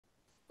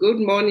Good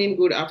morning,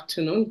 good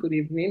afternoon, good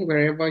evening,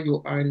 wherever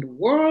you are in the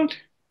world,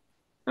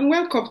 and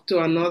welcome to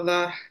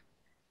another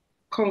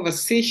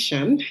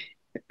conversation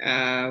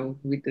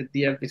with the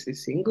DLBC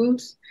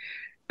singles.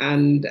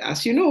 And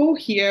as you know,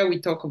 here we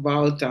talk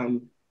about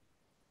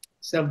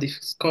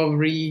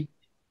self-discovery,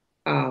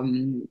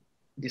 um,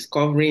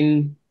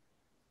 discovering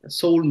a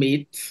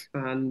soulmate,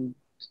 and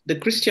the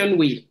Christian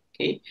way.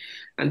 Okay,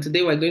 and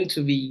today we're going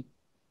to be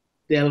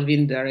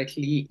delving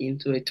directly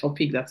into a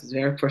topic that is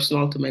very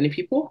personal to many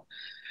people.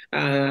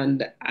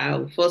 And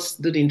I'll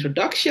first do the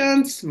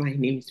introductions. My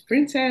name is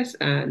Princess,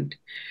 and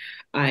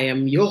I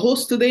am your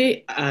host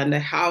today. And I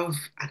have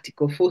Aunty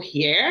Kofo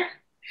here.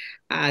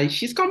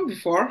 She's come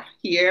before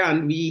here,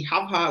 and we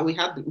have her. We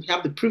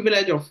have the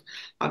privilege of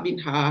having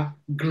her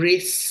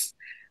grace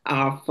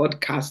our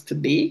podcast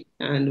today,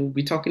 and we'll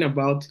be talking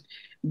about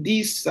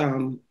this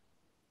topic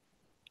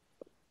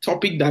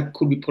that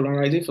could be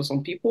polarizing for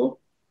some people,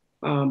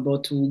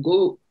 but we'll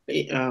go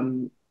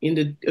in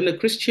the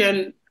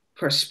Christian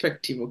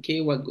perspective.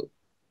 Okay,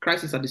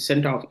 Christ is at the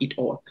center of it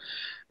all,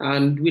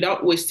 and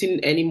without wasting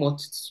any more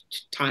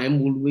time,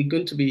 we're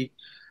going to be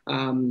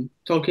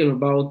talking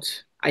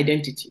about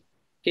identity.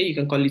 Okay, you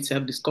can call it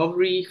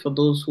self-discovery for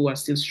those who are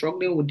still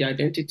struggling with their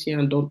identity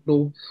and don't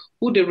know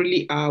who they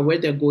really are, where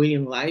they're going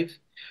in life.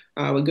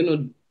 We're going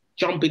to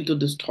jump into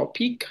this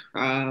topic.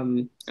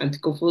 And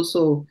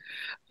also,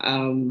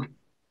 um,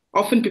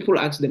 often people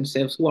ask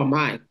themselves, who am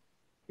I?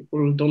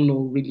 People don't know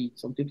really.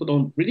 Some people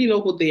don't really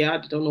know who they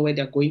are. They don't know where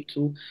they're going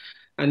to.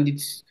 And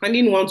it's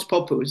finding one's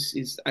purpose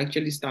is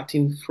actually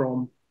starting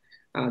from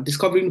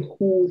discovering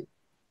who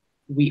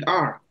we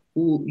are,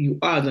 who you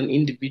are as an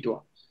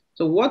individual.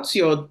 So, what's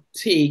your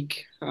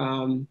take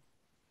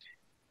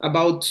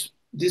about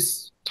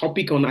this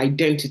topic on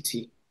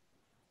identity?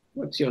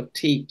 What's your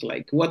take?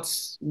 Like,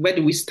 where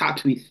do we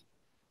start with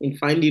in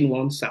finding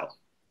oneself?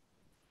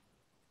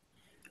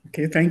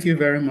 Okay, thank you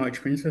very much,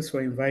 Princess,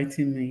 for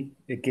inviting me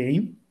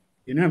again.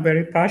 I'm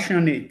very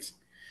passionate,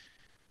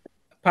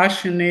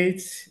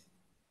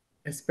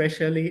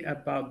 especially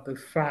about the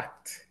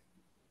fact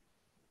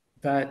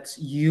that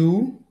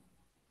you,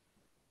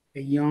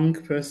 a young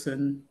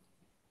person,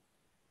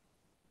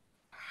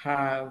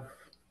 have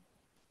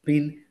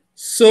been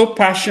so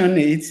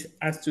passionate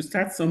as to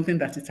start something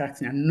that is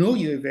acting. I know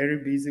you're a very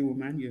busy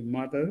woman, you're a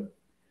mother,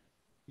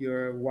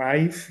 you're a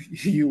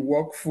wife, you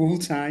work full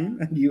time,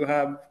 and you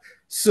have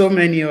so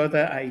many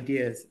other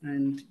ideas.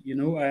 And,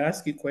 I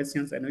ask you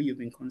questions. I know you've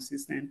been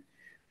consistent,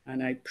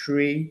 and I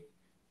pray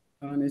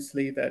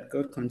honestly that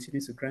God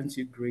continues to grant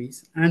you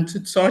grace and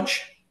to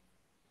touch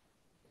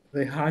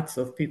the hearts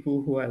of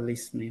people who are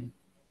listening.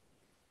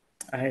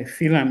 I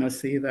feel I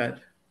must say that.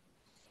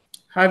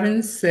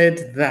 Having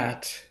said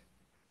that,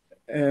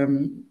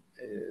 um,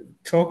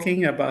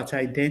 talking about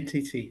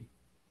identity,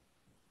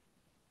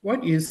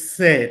 what you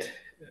said,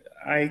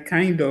 I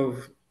kind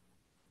of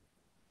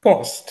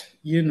paused,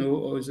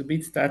 or was a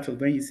bit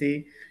startled when you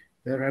say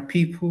there are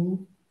people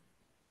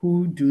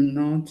who do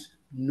not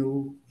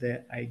know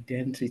their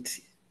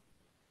identity.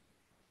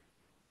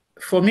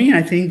 For me,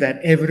 I think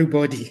that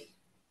everybody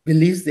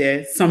believes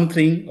there's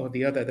something or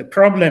the other. The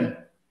problem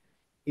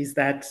is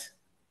that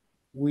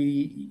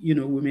we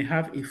may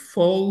have a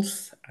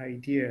false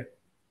idea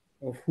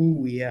of who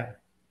we are,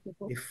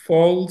 a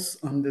false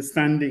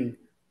understanding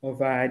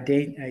of our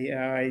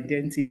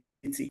identity.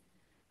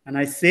 And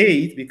I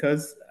say it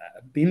because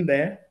I've been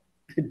there,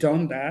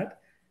 done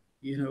that,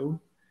 you know,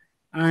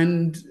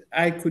 and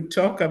I could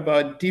talk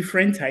about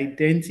different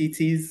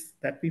identities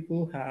that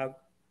people have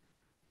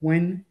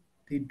when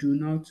they do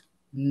not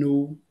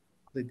know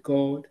the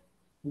God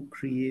who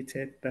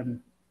created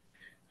them.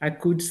 I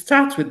could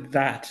start with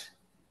that.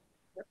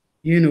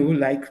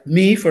 Like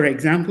me, for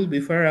example,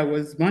 before I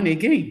was born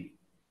again,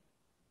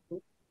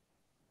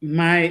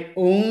 my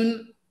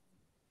own,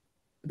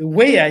 the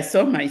way I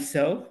saw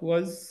myself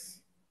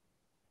was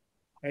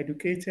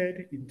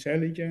educated,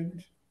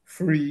 intelligent,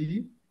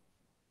 free.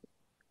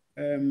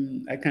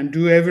 I can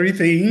do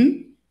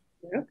everything.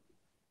 Yeah.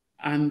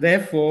 And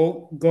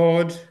therefore,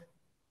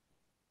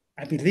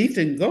 I believed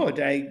in God.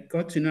 I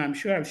got to know, I'm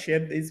sure I've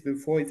shared this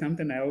before. It's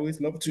something I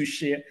always love to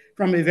share.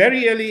 From a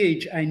very early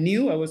age, I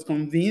knew, I was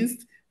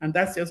convinced, and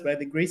that's just by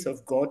the grace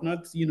of God,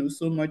 not,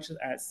 so much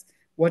as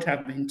what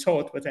I've been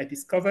taught, but I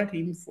discovered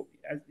him,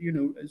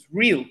 as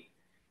real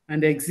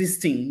and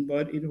existing.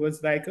 But it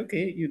was like,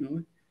 okay,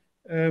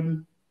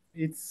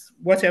 it's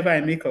whatever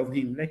I make of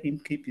him, let him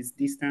keep his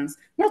distance,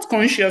 not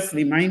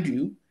consciously, mind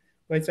you,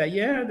 but it's like,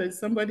 yeah, there's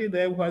somebody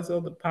there who has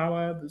all the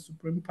power, the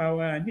supreme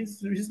power, and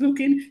he's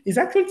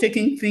actually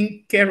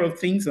taking care of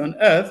things on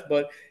earth,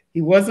 but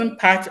he wasn't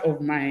part of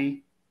my,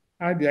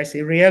 how do I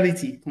say,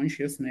 reality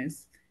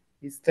consciousness.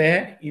 He's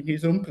there in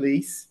his own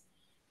place.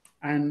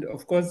 And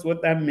of course,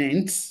 what that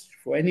meant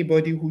for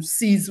anybody who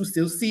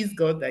still sees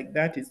God like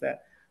that is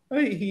that,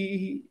 oh,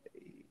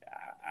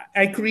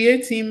 I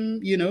create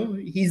him,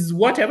 he's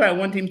whatever I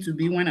want him to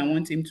be when I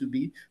want him to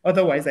be.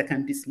 Otherwise, I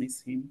can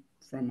dismiss him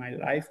from my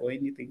life or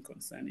anything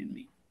concerning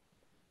me.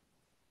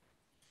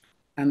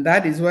 And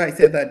that is why I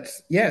said that,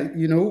 yeah,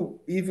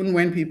 even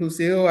when people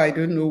say, oh, I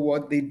don't know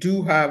what, they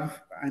do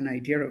have an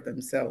idea of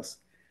themselves.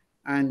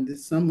 And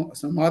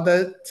some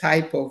other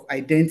type of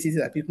identity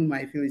that people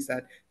might feel is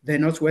that they're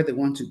not where they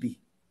want to be.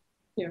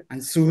 Yeah.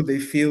 And so they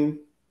feel,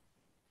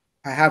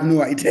 I have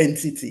no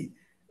identity.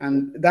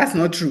 And that's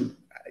not true.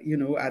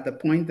 At the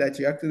point that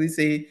you actually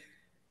say,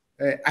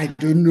 I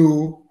don't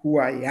know who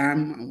I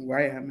am and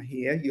why I'm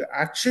here, you're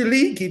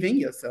actually giving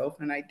yourself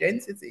an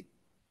identity.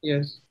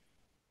 Yes.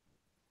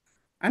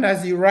 And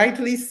as you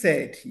rightly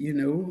said,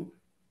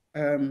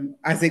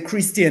 as a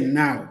Christian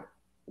now,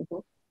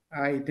 Mhm.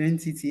 our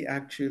identity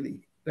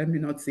actually, let me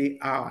not say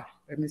our,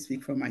 let me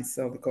speak for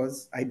myself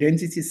because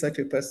identity is such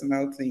a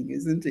personal thing,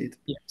 isn't it?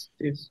 Yes.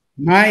 Yes.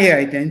 My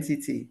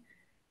identity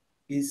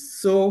is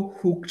so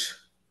hooked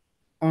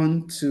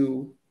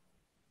onto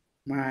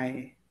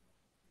my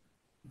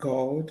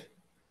God,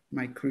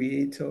 my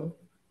creator,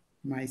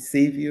 my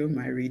savior,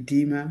 my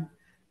redeemer.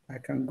 I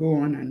can go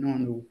on and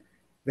on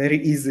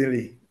very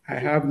easily. I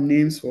Mhm. have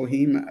names for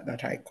him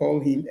that I call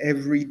him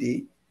every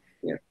day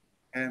Yeah.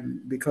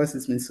 because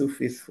he's been so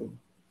faithful.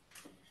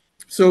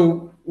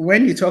 So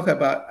when you talk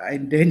about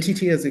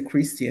identity as a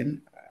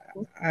Christian,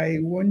 Mhm. I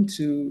want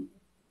to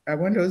I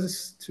want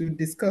us to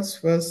discuss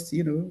first,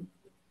 the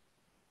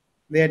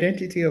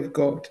identity of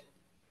God.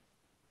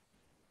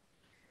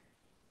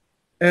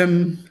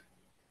 Um,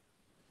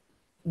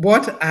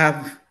 what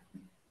I've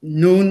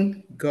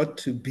known God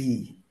to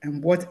be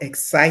and what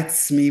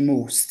excites me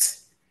most,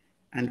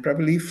 and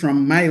probably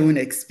from my own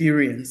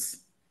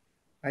experience,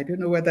 I don't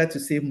know whether to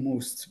say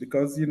most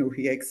because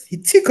he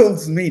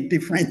tickles me in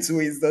different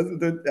ways.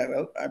 Doesn't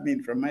well, I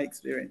mean, from my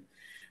experience.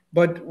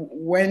 But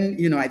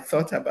when I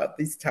thought about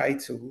this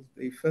title,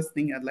 the first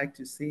thing I'd like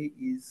to say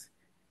is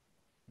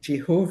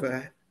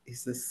Jehovah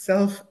is the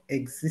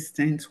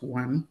self-existent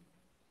one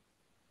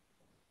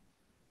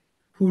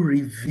who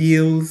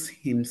reveals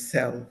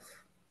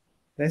himself.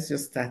 Let's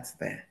just start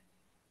there.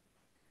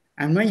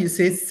 And when you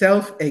say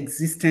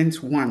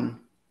self-existent one,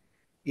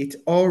 it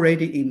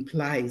already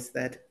implies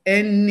that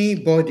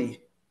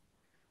anybody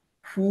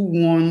who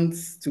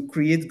wants to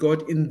create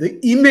God in the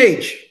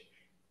image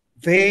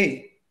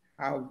they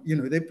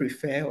they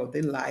prefer or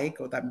they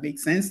like or that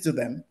makes sense to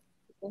them,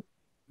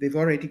 they've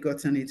already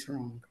gotten it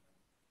wrong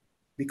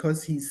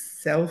because he's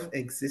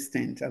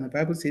self-existent. And the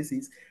Bible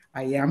says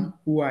I am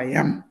who I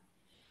am.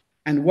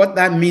 And what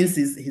that means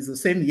is he's the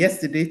same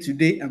yesterday,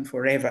 today, and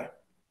forever.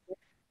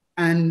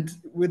 And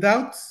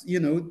without,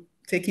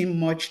 taking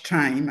much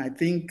time, I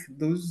think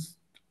those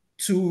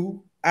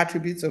two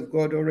attributes of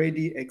God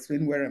already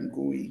explain where I'm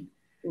going.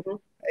 Mhm.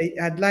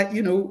 I'd like,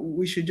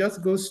 we should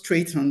just go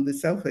straight on the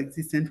self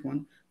existent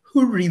one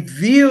who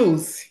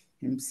reveals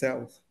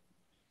himself.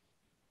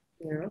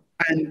 Yeah.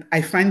 And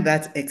I find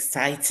that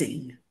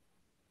exciting.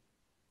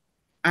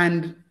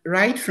 And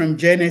right from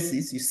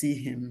Genesis, you see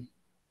him.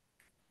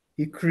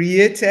 He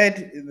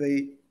created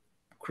the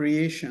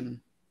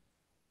creation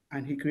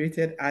and he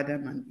created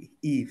Adam and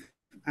Eve.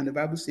 And the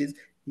Bible says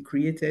he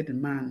created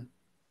man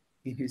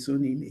in his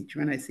own image.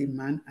 When I say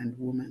man and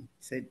woman,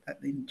 he said that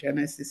in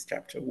Genesis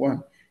chapter 1,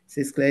 it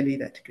says clearly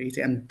that he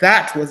created. And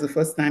that was the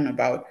first time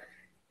about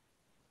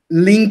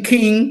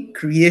linking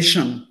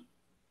creation,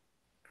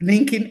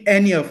 linking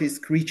any of his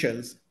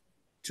creatures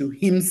to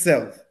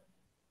himself.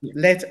 Yeah.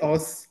 Let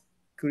us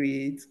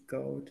create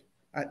God.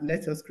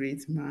 Let us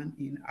create man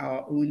in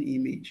our own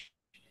image.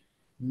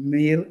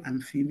 Male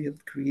and female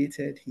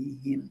created he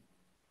him.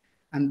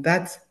 And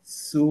that's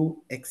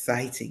so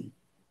exciting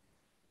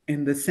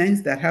in the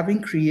sense that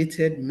having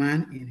created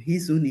man in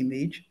his own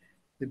image,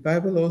 the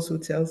Bible also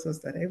tells us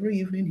that every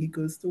evening he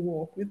goes to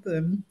walk with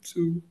them,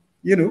 to,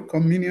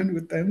 communion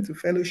with them, to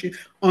fellowship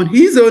on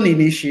his own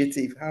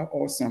initiative. How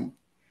awesome.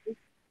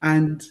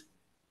 And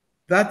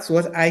that's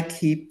what I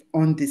keep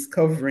on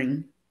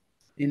discovering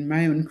in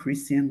my own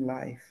Christian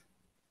life,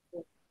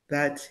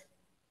 that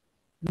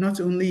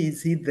not only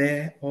is he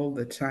there all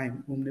the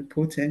time,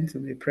 omnipotent,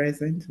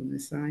 omnipresent,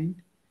 omniscient,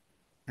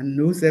 and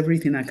knows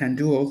everything and can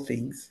do all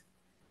things,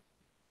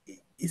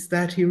 is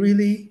that he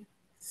really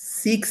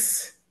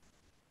seeks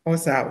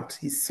us out.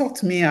 He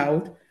sought me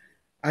out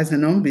as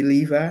an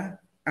unbeliever,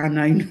 and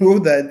I know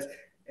that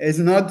it's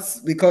not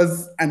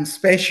because I'm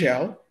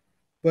special,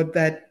 but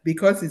that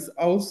because it's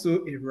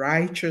also a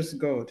righteous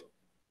God.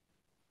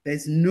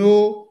 There's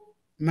no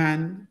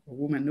man or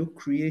woman, no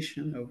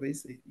creation of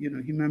his,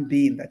 human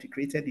being that he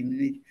created in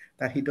image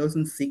that he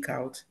doesn't seek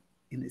out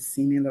in a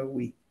similar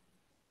way.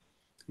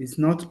 It's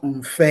not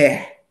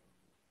unfair,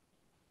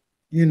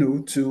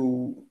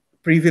 to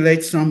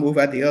privilege some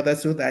over the other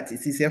so that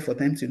it's easier for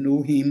them to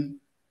know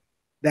him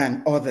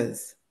than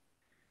others.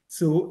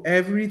 So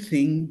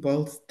everything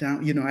boils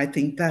down, I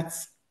think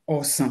that's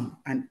awesome.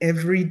 And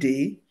every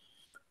day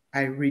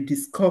I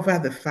rediscover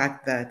the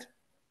fact that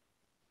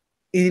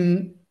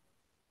in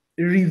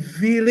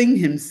revealing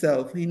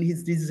himself, in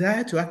his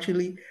desire to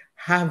actually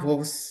have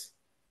us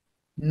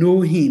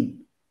know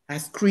him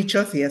as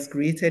creatures he has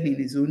created in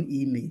his own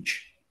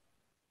image.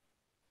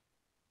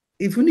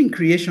 Even in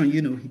creation,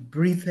 he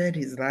breathed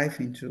his life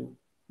into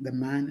the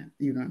man,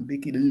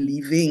 making a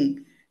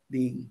living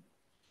being.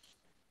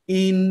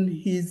 In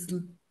his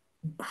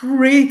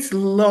great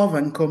love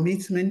and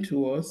commitment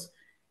to us,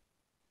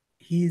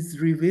 he's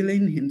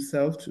revealing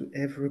himself to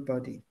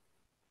everybody.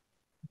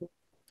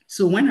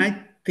 So when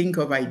I think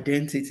of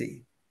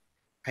identity,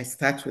 I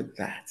start with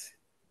that.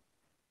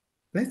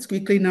 Let's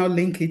quickly now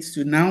link it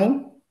to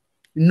now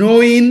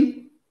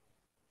knowing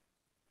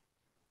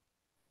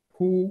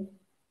who,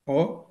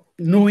 or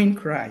knowing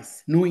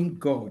Christ, knowing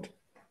God,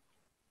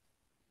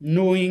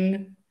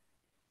 knowing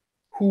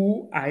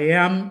who I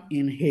am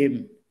in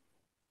him.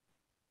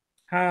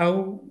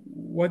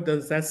 What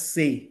does that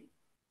say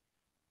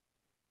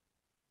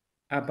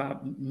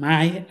about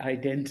my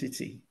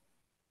identity?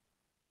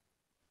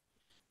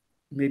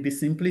 Maybe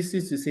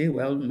simplistic to say,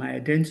 well, my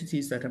identity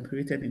is that I'm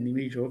created in the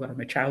image of, I'm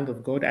a child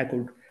of God. I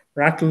could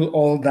rattle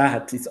all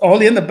that. It's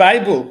all in the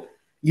Bible.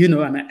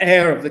 I'm an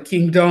heir of the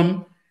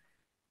kingdom.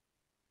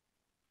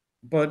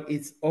 But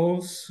it's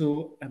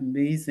also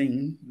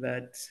amazing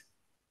that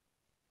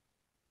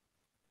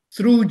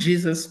through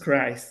Jesus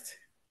Christ,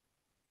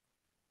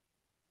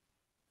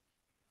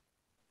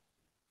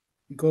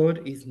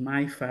 God is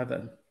my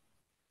Father.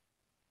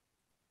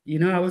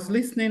 I was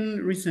listening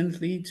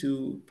recently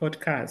to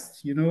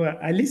podcasts.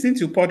 I listen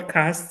to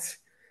podcasts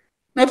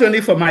not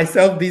only for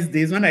myself these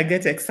days when I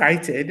get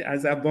excited,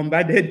 as I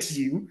bombarded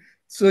you.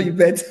 So you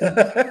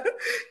better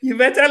you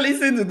better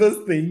listen to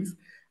those things.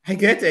 I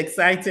get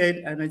excited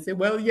and I say,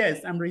 well,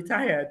 yes, I'm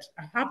retired.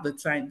 I have the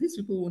time. These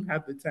people won't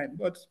have the time.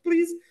 But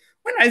please,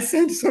 when I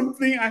send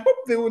something, I hope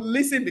they will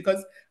listen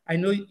because I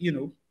know,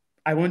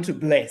 I want to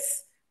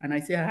bless. And I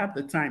say, I have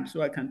the time,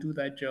 so I can do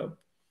that job.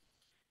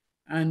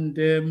 And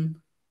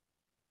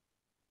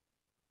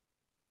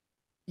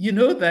you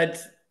know that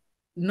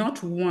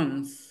not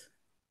once,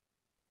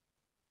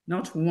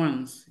 not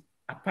once,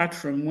 apart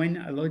from when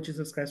our Lord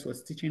Jesus Christ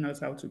was teaching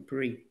us how to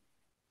pray,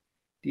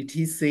 did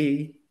he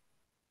say,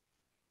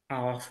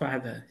 our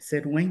Father. He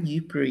said, when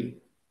you pray,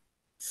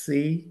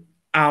 say,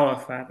 our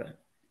Father.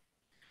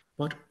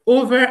 But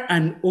over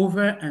and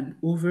over and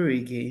over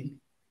again,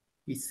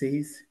 he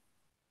says,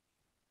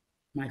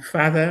 my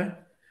Father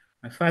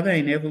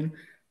in heaven.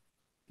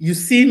 You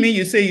see me,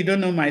 you say you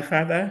don't know my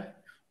Father.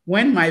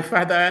 When my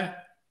Father,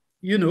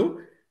 you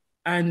know,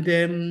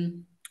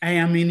 and I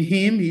am in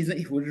him,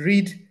 he would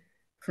read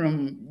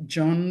from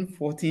John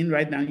 14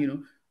 right now,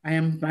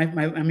 I'm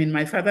in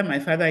my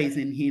Father is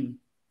in him.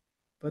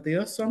 But the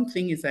awesome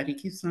thing is that he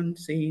keeps on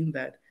saying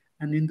that,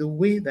 and in the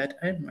way that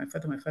I am my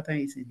Father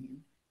is in him,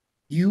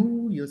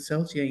 you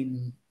yourself, you're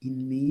in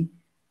me,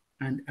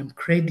 and I'm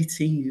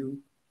crediting you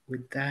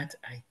with that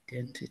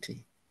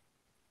identity,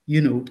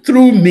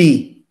 through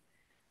me.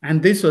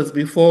 And this was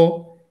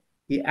before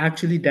he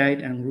actually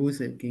died and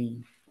rose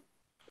again.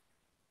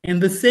 In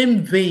the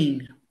same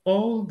vein,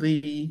 all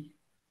the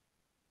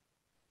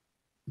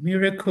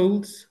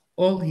miracles,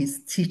 all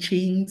his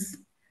teachings,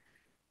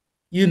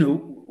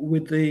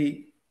 with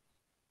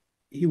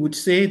he would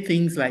say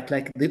things like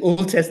the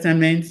Old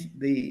Testament,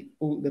 the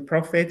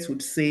prophets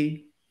would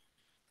say,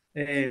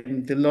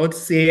 the Lord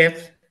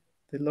saith,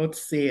 the Lord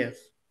saith.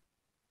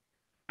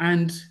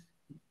 And,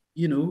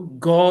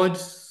 God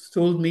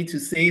told me to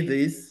say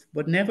this,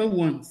 but never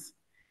once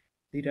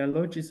did our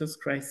Lord Jesus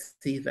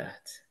Christ say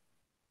that.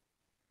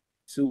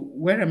 So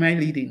where am I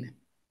leading?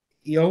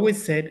 He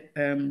always said,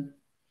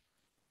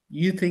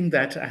 you think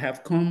that I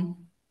have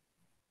come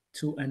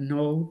to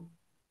annul,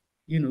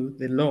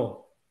 the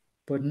law.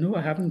 But no,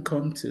 I haven't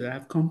come to.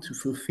 I've come to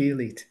fulfill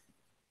it.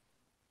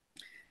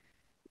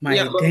 My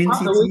Yeah, but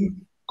how do we identity,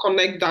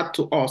 connect that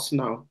to us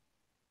now?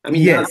 I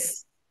mean,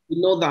 yes.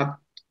 we know that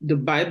the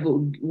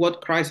Bible,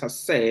 what Christ has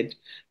said,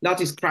 that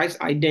is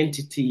Christ's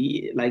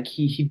identity. Like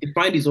he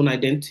defined his own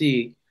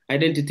identity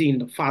in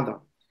the Father.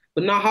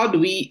 But now, how do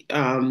we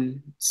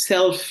let's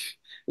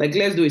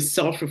do a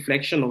self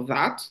reflection of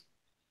that?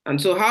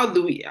 And so, how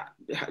do we?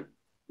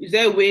 Is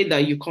there a way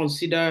that you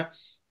consider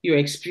your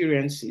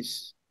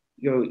experiences,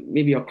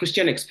 maybe your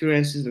Christian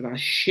experiences that have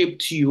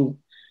shaped you,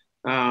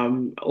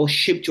 or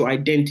shaped your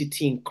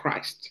identity in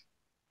Christ?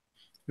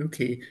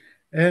 Okay.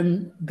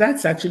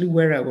 That's actually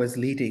where I was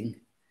leading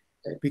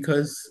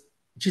because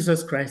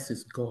Jesus Christ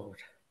is God.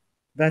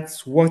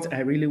 That's what I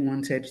really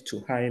wanted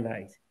to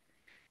highlight.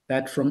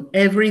 That from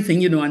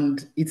everything,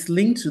 and it's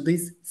linked to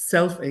this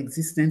self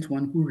existent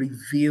one who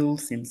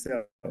reveals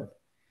himself.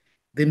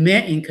 The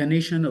mere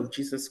incarnation of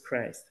Jesus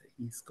Christ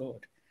is God.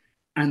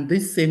 And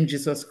this same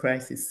Jesus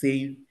Christ is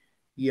saying,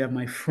 you are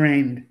my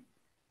friend,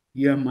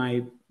 you are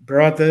my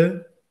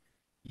brother,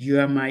 you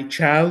are my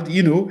child,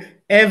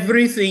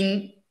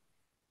 everything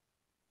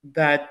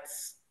that,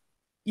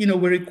 we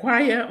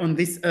require on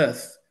this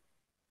earth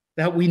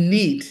that we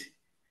need.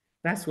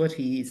 That's what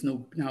he is.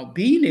 Now,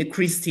 being a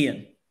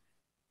Christian,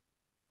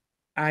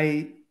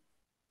 I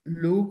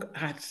look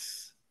at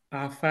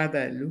our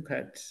Father, I look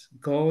at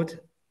God,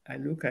 I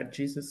look at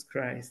Jesus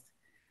Christ,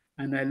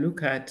 and I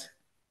look at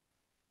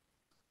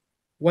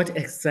what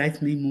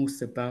excites me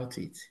most about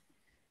it.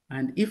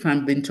 And if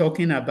I've been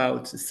talking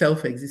about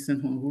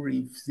self-existent one who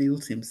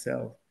reveals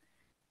himself,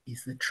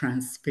 is the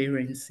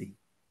transparency.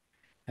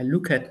 I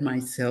look at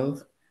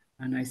myself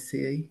and I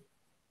say,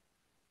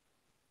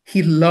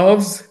 he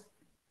loves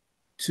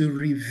to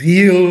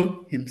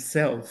reveal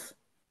himself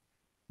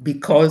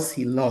because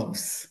he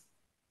loves,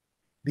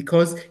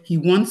 because he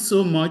wants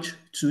so much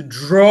to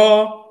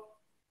draw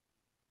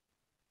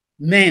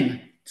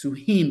men to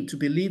him, to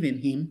believe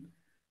in him,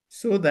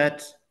 so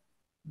that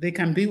they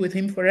can be with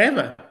him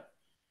forever.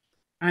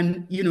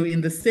 And,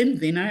 in the same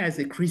vein, I, as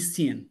a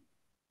Christian,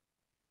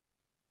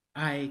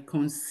 I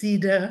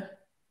consider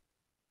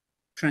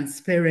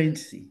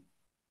transparency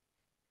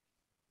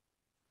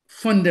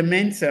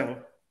fundamental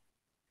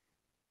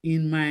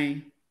in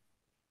my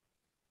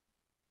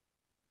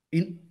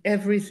in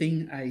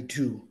everything I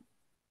do,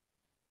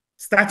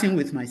 starting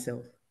with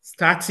myself.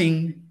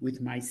 Starting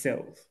with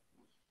myself.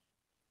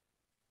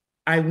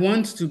 I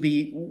want to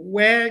be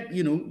where,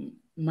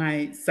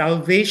 my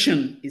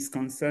salvation is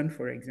concerned,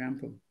 for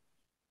example.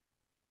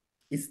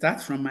 It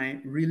starts from my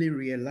really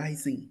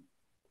realizing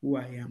who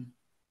I am,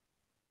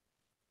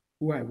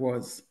 who I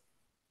was.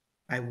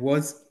 I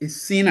was a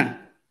sinner.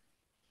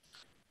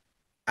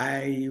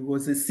 I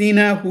was a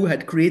sinner who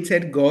had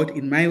created God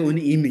in my own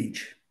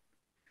image.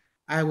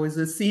 I was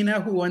a sinner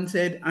who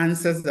wanted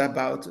answers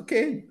about,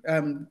 okay,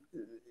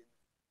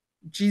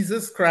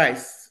 Jesus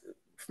Christ,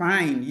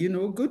 fine,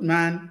 good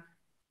man,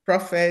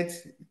 prophet,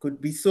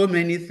 could be so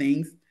many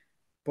things,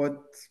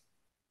 but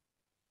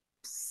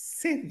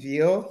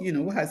Savior,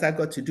 what has that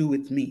got to do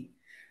with me?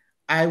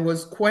 I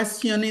was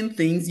questioning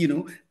things,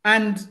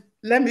 and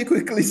let me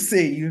quickly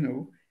say,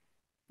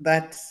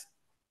 that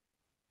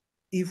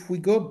if we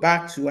go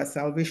back to a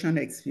salvation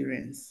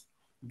experience,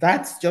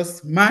 that's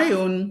just my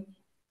own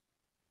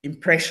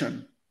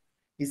impression,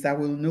 is that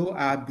we'll know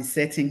our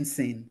besetting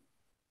sin.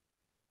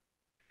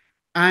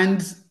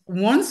 And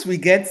once we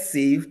get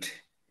saved,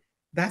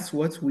 that's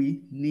what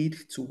we need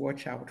to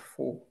watch out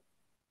for.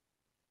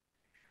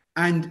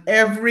 And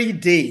every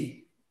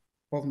day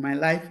of my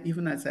life,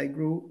 even as I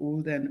grow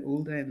older and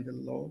older in the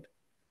Lord,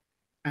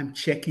 I'm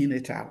checking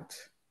it out.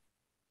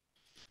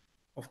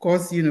 Of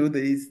course, there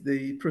is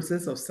the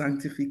process of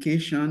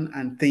sanctification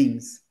and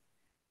things.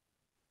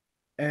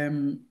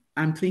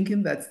 I'm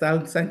thinking that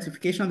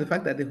sanctification, the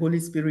fact that the Holy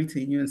Spirit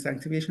in you and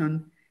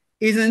sanctification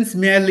isn't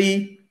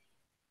merely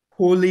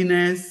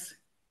holiness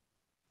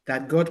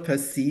that God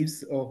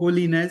perceives or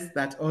holiness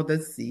that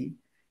others see.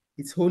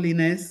 It's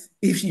holiness,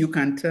 if you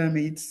can term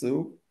it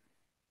so,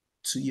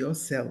 to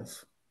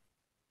yourself,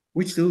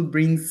 which still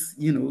brings,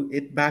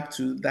 it back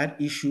to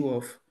that issue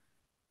of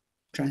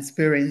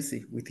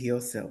transparency with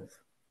yourself.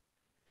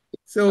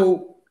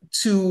 So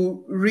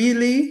to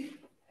really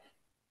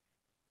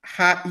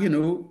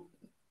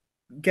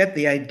get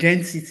the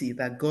identity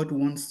that God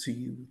wants to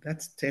you,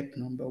 that's step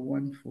number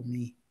one for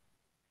me.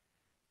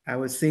 I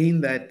was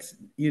saying that,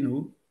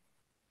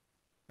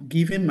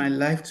 giving my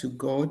life to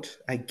God,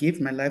 I gave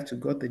my life to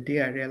God the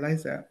day I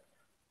realized that,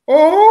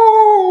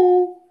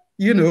 oh,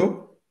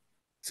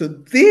 so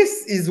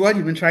this is what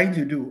you've been trying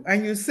to do.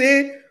 And you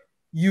say,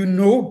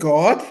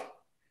 God,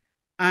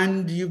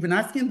 and you've been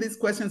asking these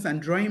questions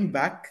and drawing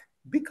back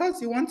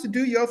because you want to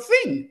do your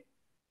thing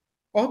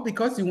or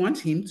because you want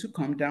him to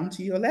come down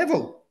to your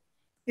level.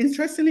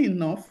 Interestingly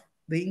enough,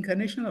 the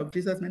incarnation of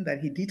Jesus meant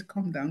that he did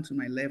come down to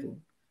my level.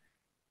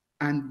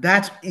 And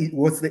that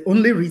was the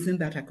only reason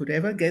that I could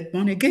ever get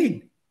born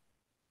again.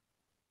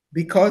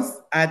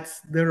 Because at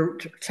the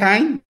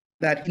time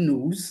that he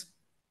knows,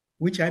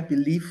 which I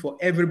believe for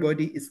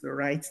everybody is the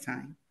right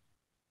time,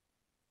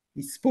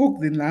 he spoke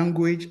the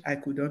language I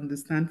could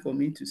understand for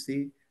me to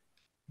say,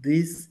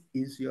 this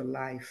is your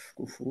life,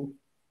 Kofo.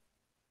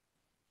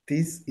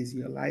 This is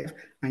your life,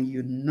 and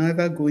you're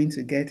never going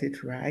to get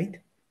it right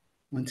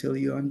until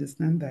you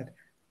understand that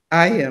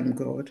I am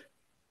God.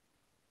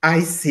 I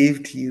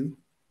saved you.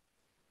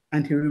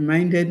 And he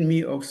reminded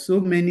me of so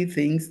many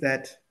things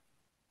that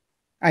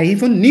I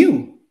even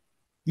knew,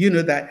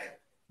 that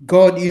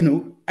God,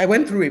 I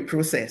went through a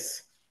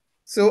process.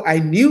 So I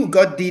knew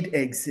God did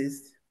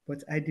exist,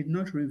 but I did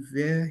not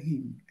revere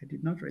him. I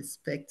did not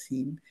respect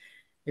him.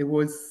 It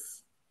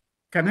was,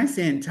 can I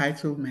say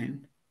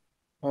entitlement?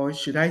 Or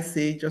should I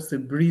say just a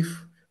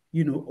brief,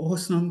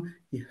 awesome,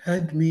 he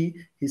heard me,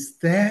 he's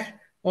there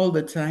all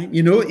the time,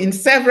 in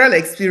several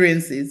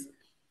experiences,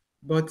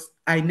 but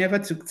I never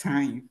took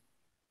time,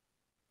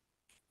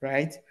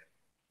 right?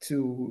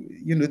 To,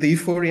 the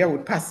euphoria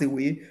would pass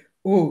away.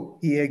 Oh,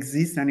 he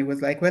exists. And it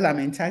was like, well, I'm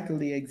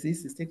entitled, he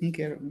exists, he's taking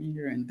care of me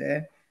here and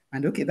there.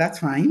 And okay, that's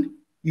fine.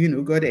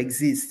 God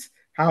exists.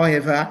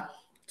 However,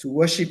 to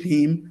worship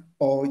him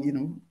or,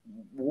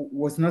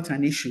 was not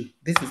an issue.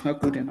 This is not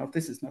good enough.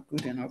 This is not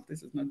good enough.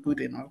 This is not good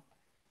enough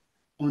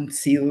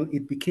until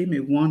it became a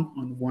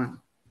one-on-one.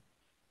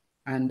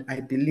 And I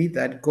believe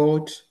that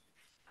God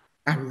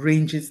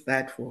arranges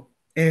that for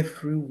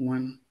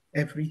everyone,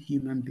 every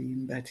human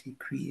being that he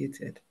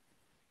created.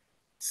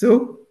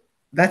 So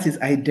that is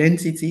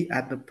identity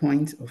at the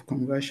point of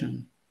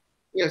conversion.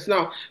 Yes.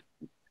 Now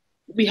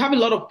we have a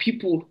lot of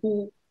people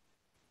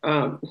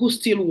who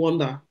still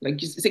wonder.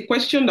 Like it's a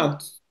question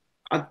that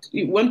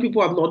when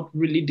people have not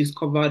really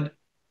discovered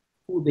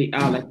who they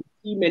are, like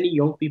see many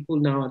young people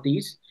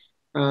nowadays,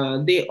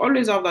 they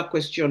always have that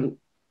question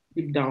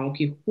deep down,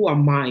 okay, who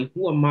am I?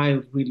 Who am I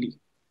really?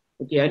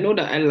 Okay, I know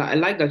that I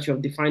like that you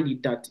have defined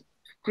it that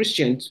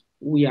Christians,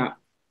 we are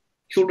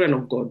children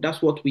of God.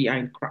 That's what we are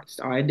in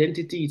Christ. Our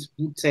identity is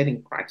rooted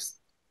in Christ.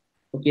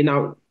 Okay,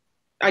 now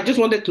I just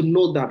wanted to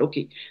know that,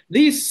 okay,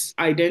 this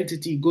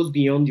identity goes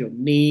beyond your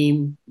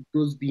name, it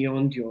goes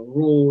beyond your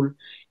role,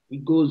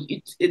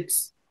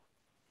 it's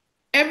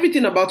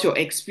everything about your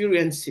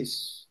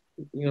experiences,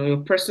 your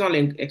personal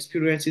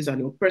experiences and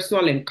your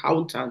personal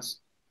encounters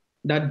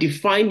that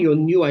define your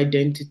new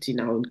identity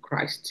now in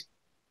Christ.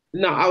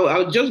 Now, I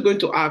was just going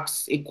to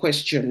ask a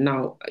question.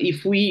 Now,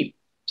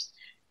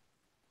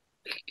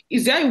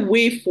 is there a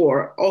way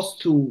for us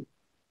to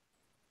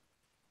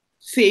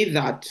say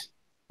that,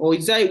 or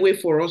is there a way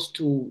for us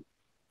to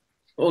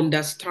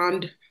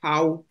understand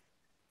how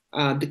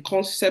the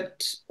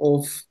concept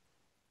of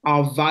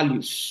our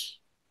values,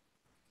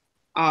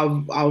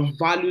 our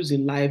values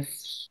in life,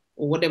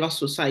 or whatever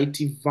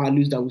society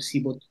values that we see.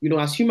 But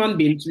as human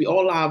beings, we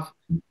all have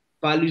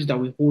values that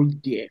we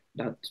hold dear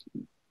that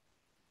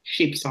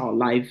shapes our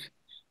life,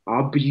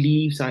 our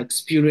beliefs, our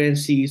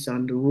experiences,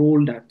 and the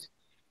role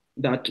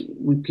that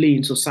we play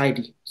in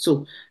society.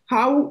 So,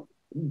 how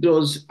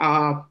does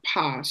our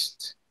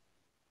past,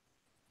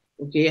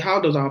 okay, how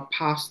does our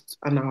past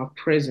and our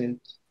present,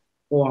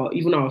 or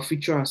even our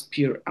future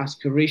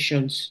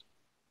aspirations,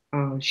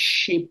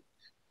 shape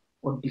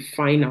or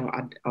define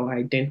our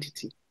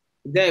identity?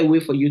 Is there a way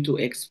for you to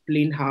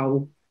explain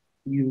how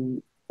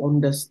you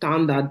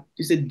understand that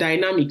it's a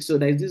dynamic? So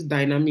there's this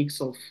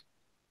dynamics of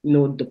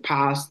the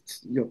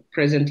past, your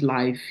present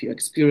life, your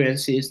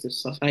experiences, the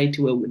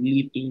society where we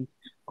live in,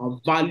 our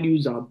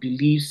values, our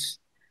beliefs,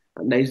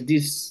 and there's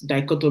this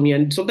dichotomy.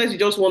 And sometimes you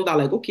just wonder,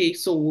 like, okay,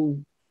 so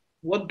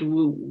where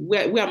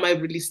am I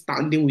really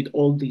standing with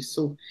all this?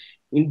 So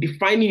in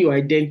defining your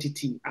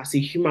identity as a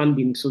human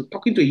being, so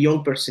talking to a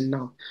young person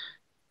now,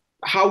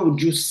 how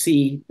would you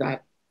say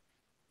that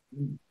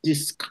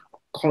this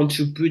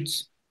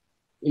contributes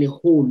in a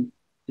whole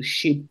to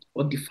shape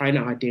or define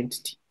our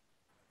identity?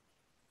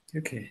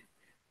 Okay.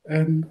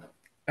 Um,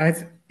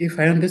 if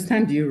I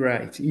understand you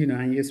right,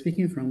 and you're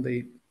speaking from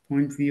the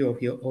point of view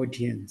of your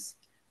audience,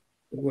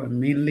 who are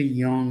mainly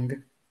young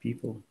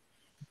people,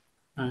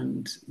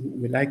 and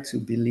we like to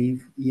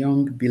believe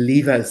young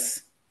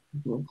believers.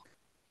 Mhm.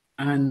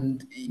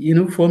 And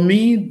for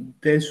me,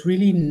 there's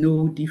really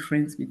no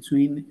difference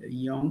between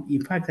young.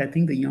 In fact, I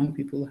think the young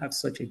people have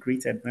such a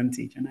great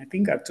advantage, and I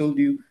think I've told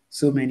you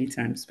so many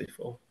times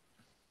before,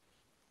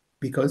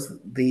 because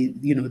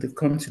they've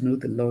come to know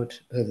the Lord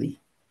early.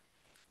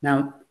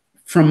 Now,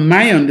 from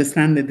my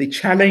understanding,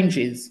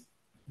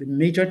 the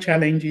major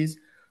challenges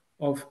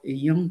of a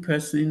young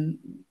person,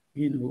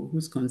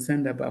 who's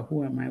concerned about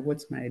who am I,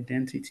 what's my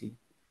identity,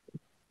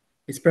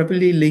 is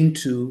probably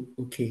linked to,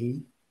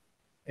 okay,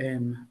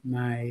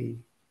 my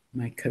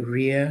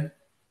career,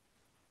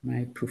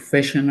 my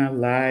professional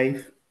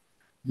life,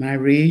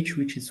 marriage,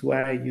 which is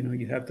why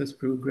you have this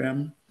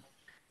program,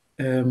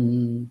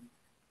 um,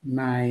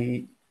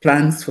 my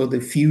plans for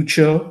the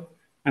future.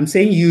 I'm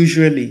saying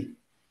usually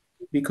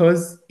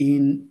because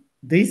in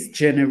this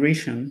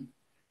generation,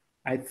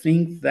 I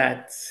think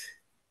that,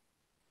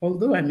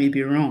 although I may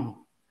be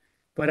wrong,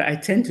 but I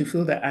tend to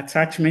feel that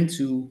attachment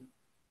to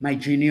my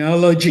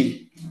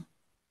genealogy,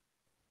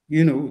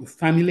 the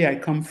family I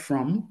come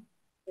from,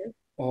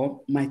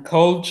 or my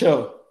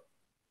culture.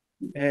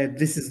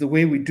 This is the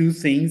way we do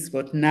things,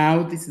 but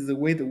now this is the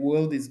way the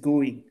world is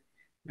going,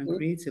 and Mhm.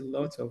 creates a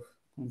lot of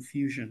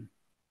confusion.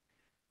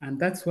 And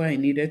that's why I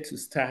needed to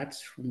start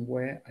from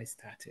where I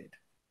started.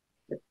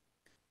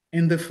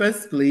 In the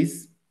first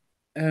place,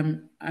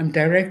 I'm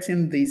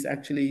directing this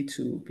actually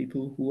to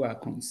people who are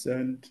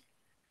concerned,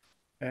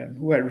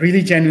 who are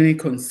really genuinely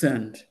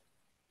concerned.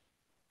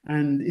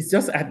 And it's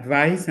just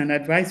advice and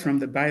advice from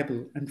the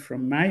Bible and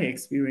from my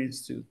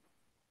experience too.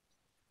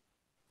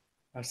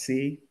 I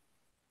say,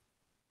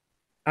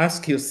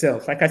 ask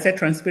yourself, like I said,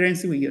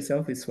 transparency with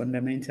yourself is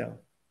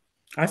fundamental.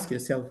 Ask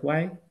yourself,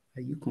 why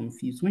are you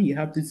confused? When you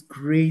have this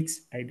great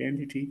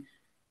identity,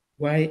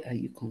 why are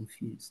you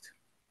confused?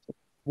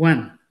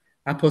 One,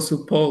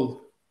 Apostle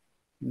Paul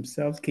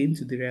himself came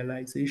to the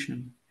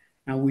realization,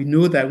 and we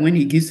know that when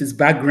he gives his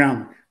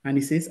background and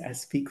he says, I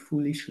speak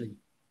foolishly,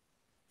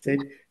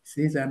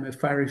 says, I'm a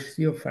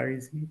Pharisee of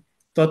Pharisee,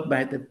 taught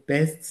by the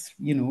best,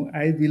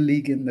 Ivy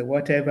League and the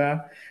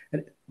whatever.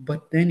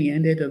 But then he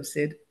ended up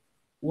said,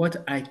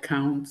 what I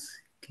count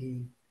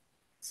gain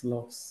is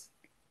loss,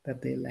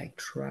 that they like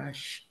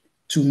trash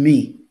to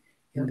me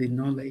in Yeah, the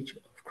knowledge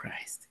of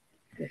Christ.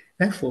 yeah,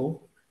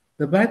 Therefore,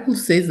 the Bible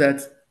says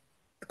that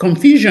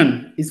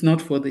confusion is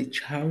not for the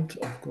child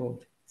of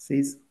God. It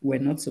says we're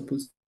not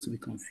supposed to be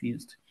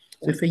confused.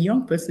 So yeah, if a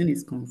young person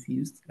is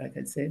confused, like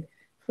I said,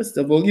 first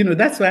of all,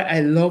 that's why I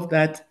love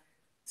that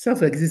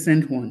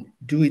self-existent one.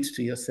 Do it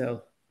to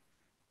yourself.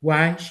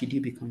 Why should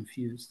you be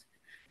confused?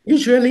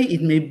 Usually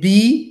it may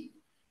be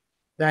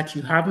that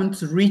you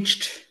haven't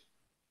reached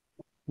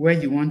where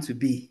you want to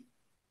be.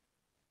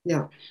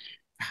 Yeah.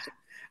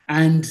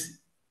 And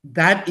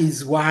that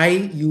is why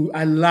you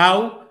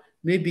allow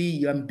maybe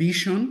your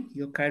ambition,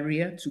 your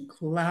career to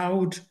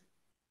cloud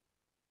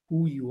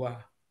who you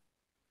are.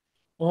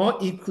 Or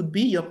it could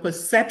be your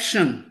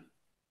perception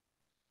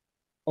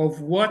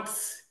of what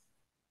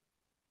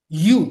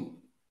you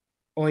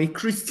or a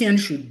Christian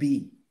should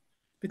be.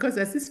 Because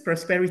there's this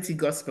prosperity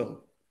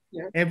gospel.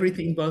 Yeah.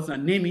 Everything goes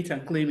on, name it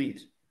and claim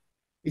it.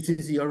 It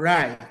is your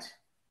right.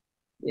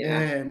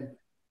 Yeah. Um,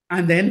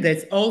 and then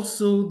there's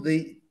also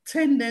the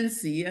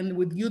tendency, and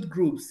with youth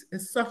groups, a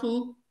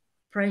subtle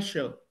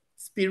pressure,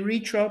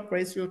 spiritual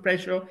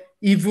pressure,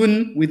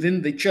 even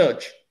within the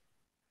church.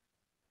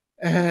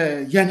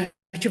 You're not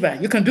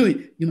you can do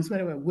it. You must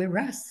whatever.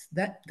 Whereas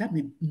that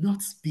may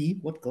not be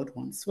what God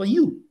wants for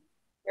you.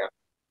 Yeah.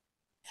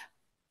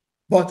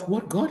 But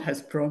what God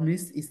has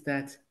promised is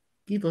that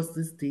give us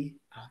this day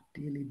our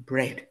daily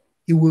bread.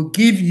 He will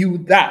give you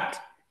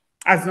that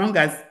as long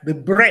as the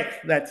breath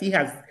that He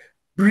has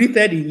breathed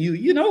in you.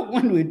 You know,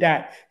 when we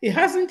die, it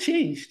hasn't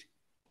changed.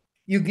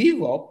 You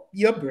give up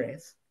your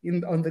breath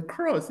on the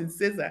cross. It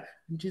says that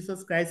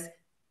Jesus Christ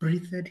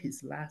breathed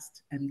His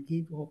last and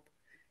gave up.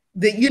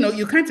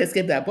 You can't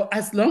escape that. But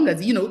as long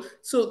as,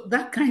 so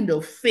that kind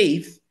of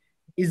faith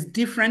is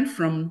different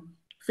from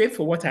faith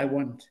for what I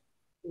want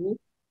Mhm.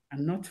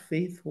 and not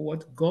faith for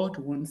what God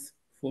wants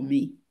for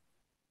me.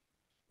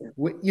 Yeah.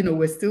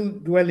 We're still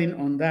dwelling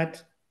on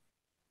that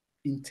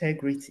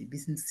integrity. Be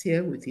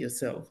sincere with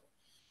yourself.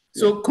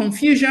 Yeah. So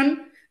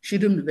confusion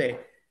shouldn't be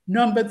there.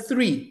 Number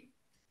three,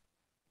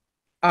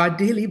 our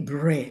daily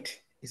bread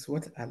is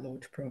what our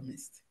Lord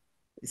promised.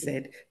 He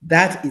said,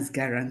 that is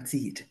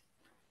guaranteed.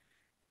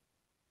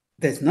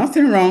 There's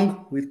nothing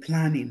wrong with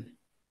planning.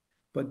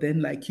 But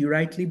then, like you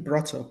rightly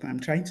brought up, I'm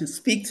trying to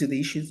speak to the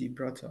issues you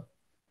brought up,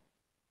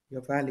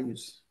 your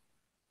values.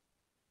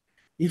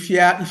 If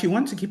you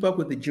want to keep up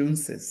with the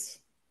Joneses,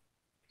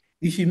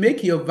 if you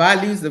make your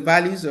values the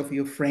values of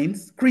your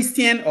friends,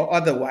 Christian or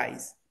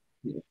otherwise,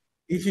 Yeah.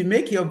 if you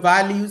make your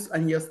values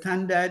and your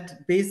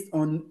standard based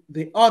on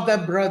the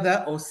other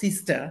brother or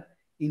sister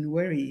in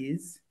where he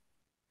is,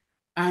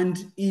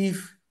 and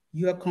if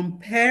you are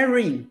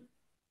comparing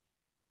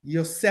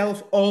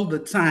yourself all the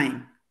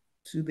time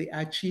to the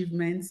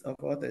achievements of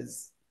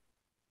others,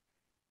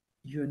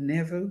 you're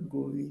never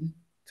going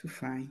to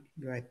find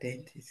your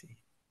identity.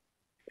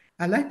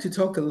 I like to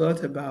talk a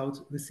lot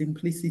about the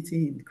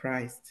simplicity in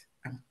Christ.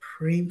 I'm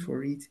praying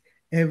for it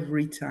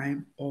every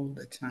time, all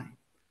the time.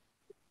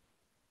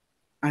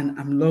 And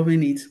I'm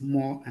loving it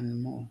more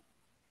and more.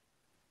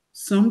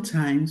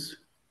 Sometimes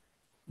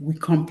we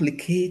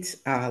complicate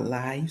our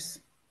lives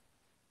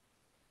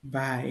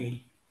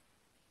by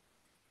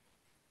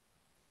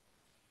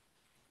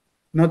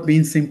not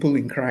being simple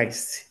in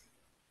Christ.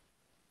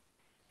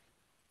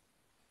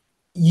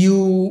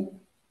 You,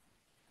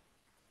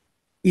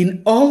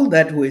 in all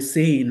that we're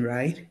saying,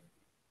 right?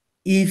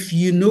 If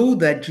you know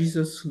that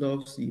Jesus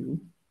loves you,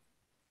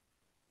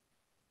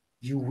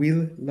 you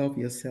will love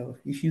yourself.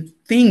 If you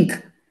think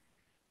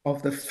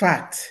of the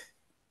fact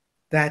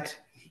that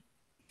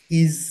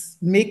He's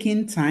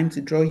making time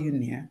to draw you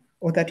near,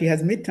 or that He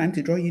has made time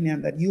to draw you near,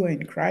 and that you are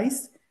in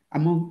Christ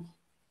among,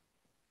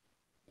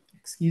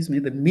 excuse me,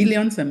 the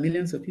millions and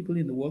millions of people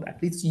in the world,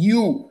 at least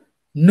you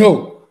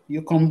know,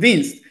 you're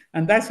convinced.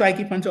 And that's why I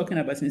keep on talking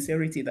about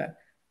sincerity that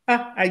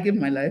I give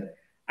my life.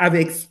 I've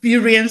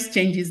experienced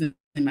changes in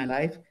my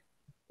life,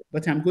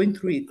 but I'm going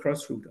through a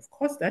crossroad. Of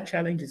course, that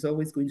challenge is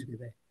always going to be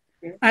there.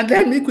 Yeah. And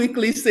let me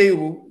quickly say,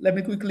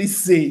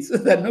 so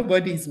that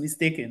nobody is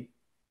mistaken.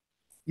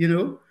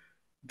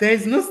 There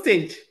is no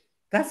stage.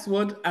 That's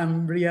what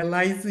I'm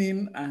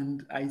realizing.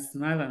 And I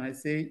smile and I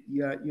say,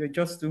 you're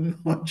just too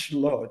much,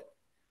 Lord.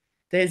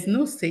 There's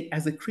no stage,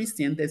 as a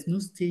Christian, there's no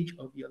stage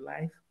of your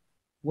life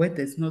where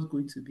there's not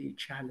going to be a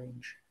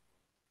challenge.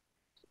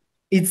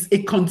 It's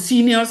a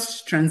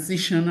continuous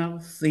transitional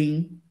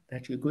thing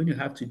that you're going to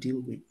have to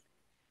deal with. Mhm.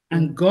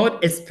 And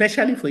God,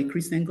 especially for a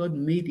Christian, God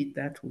made it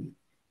that way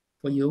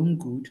for your own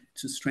good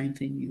to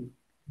strengthen you.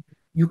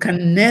 You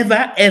can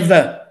never,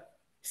 ever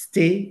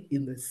stay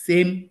in the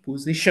same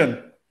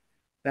position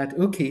that,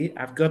 okay,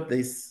 I've got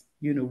this,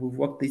 we've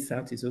worked this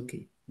out, it's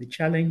okay. The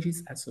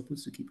challenges are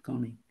supposed to keep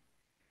coming.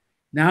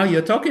 Now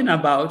you're talking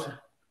about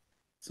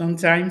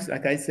sometimes,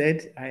 like I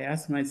said, I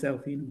ask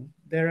myself,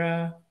 there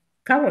are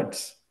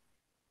carrots,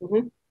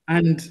 Mhm.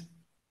 and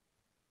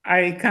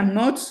I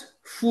cannot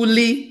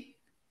fully,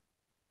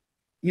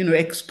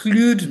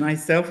 exclude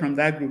myself from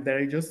that group. There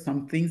are just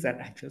some things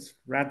that I just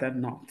rather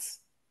not.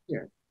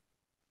 Yeah.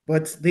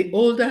 But the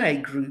older I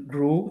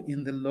grow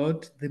in the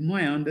Lord, the more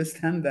I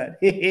understand that,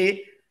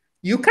 hey,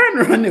 you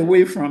can't run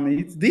away from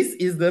it. This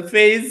is the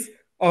phase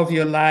of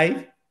your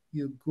life.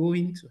 You're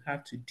going to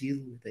have to deal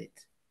with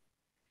it.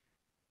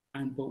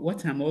 But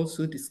what I'm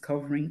also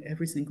discovering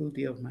every single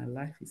day of my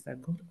life is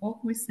that God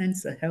always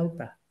sends a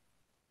helper,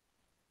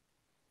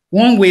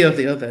 one way or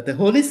the other, the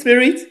Holy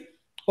Spirit,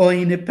 or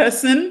in a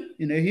person,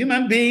 in a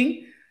human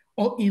being,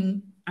 or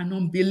in an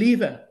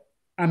unbeliever.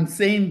 I'm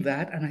saying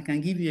that, and I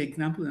can give you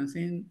examples. I'm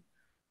saying,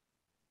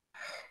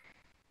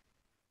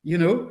 you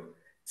know,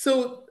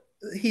 so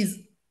his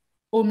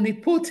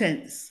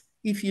omnipotence,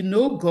 if you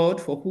know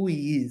God for who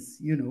he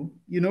is,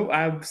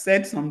 I've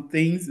said some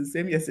things the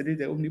same yesterday,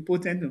 the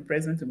omnipotent and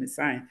present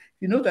omniscient.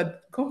 You know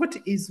that God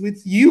is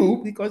with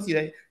you because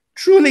you're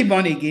truly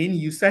born again,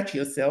 you search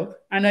yourself.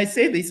 And I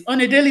say this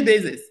on a daily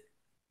basis.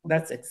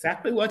 That's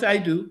exactly what I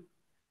do.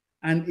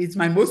 And it's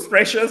my most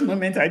precious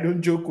moment I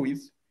don't joke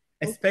with,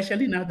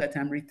 especially now that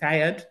I'm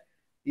retired.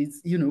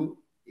 It's,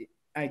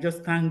 I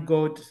just thank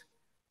God,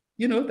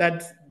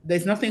 that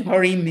there's nothing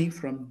hurrying me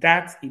from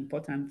that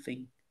important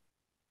thing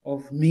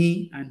of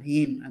me and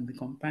him and the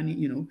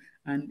companion,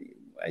 and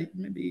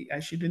maybe I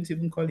shouldn't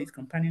even call it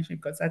companionship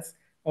because that's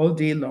all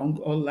day long,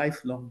 all life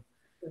long.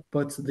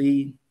 But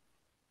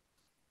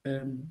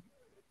um,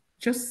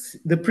 just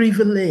the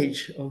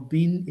privilege of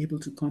being able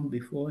to come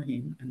before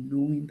him and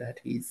knowing that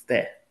he's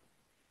there.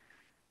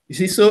 You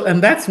see, so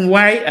and that's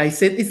why I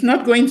said it's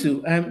not going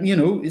to,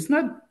 it's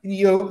not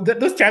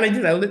those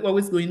challenges are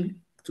always going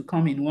to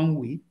come in one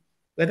way,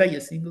 whether you're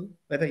single,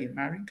 whether you're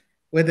married,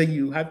 whether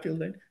you have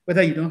children,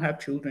 whether you don't have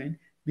children,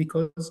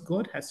 because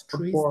God has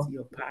traced Before.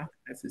 your path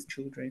as His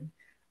children,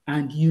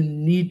 and you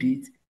need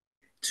it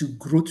to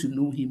grow to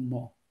know Him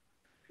more.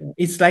 Yeah.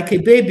 It's like a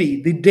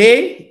baby. The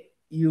day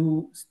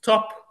you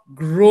stop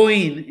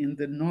growing in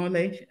the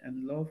knowledge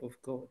and love of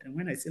God, and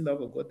when I say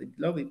love of God, the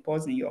love He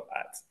pours in your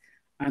heart,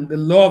 and the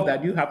love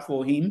that you have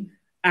for Him,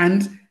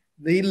 and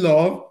the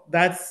love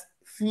that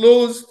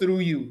flows through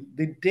you,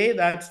 the day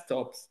that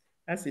stops,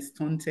 that's a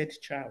stunted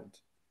child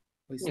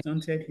or a Yeah.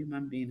 stunted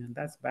human being, and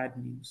that's bad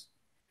news.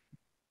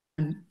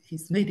 And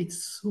He's made it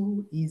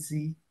so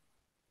easy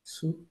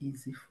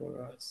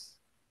for us.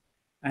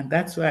 And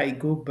that's why I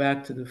go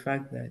back to the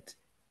fact that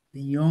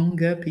the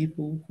younger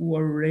people who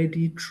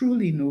already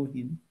truly know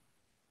Him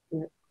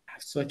Yeah.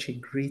 have such a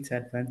great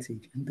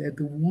advantage. And they're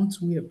the ones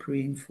we are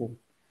praying for.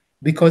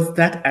 Because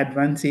that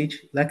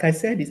advantage, like I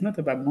said, it's not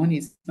about money,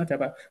 it's not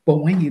about, but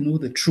when you know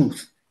the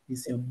truth,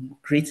 is your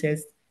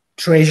greatest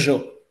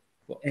treasure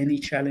for any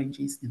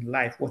challenges in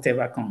life,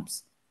 whatever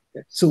comes.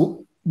 Yes.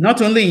 So,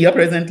 not only in your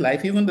present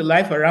life, even the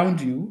life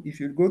around you, if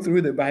you go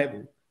through the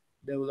Bible,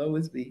 there will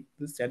always be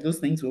those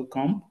things will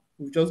come.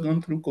 We've just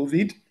gone through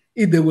COVID.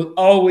 They will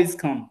always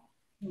come.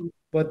 Mm.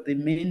 But the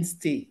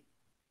mainstay,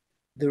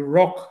 the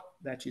rock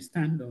that you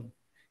stand on,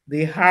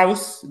 the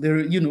house,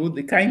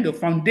 the kind of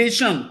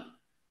foundation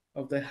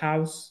of the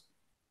house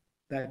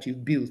that you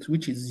built,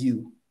 which is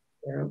you,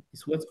 Yeah.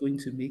 is what's going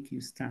to make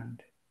you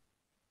stand.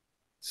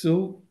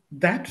 So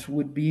that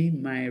would be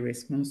my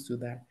response to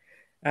that.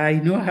 I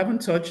know I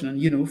haven't touched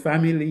on,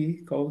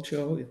 family,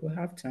 culture, if we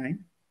have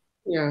time.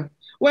 Yeah.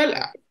 Well,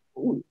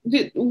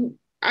 Yeah.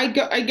 I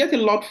get a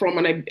lot from,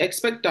 and I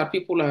expect that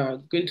people are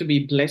going to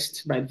be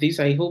blessed by this.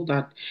 I hope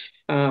that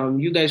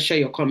you guys share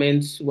your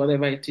comments,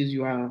 whatever it is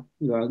you are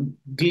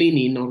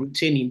gleaning or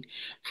retaining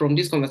from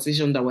this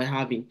conversation that we're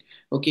having.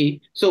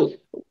 Okay. So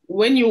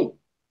when you,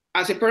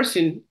 as a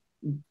person,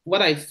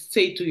 what I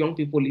say to young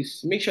people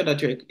is make sure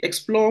that you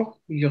explore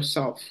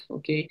yourself.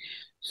 Okay.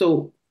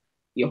 So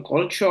your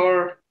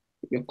culture,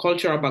 your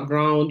cultural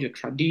background, your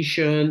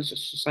traditions, your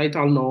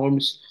societal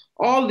norms,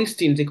 all these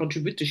things, they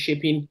contribute to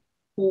shaping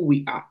who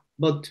we are.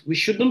 But we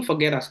shouldn't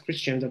forget as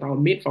Christians that our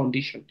main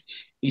foundation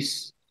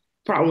is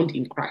found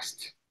in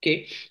Christ.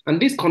 Okay.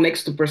 And this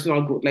connects to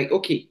personal growth. Like,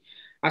 okay,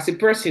 as a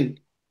person,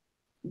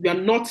 we are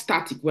not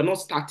static. We're not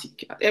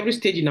static. At every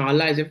stage in our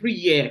lives, every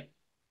year,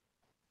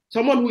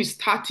 someone who is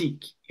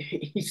static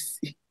is,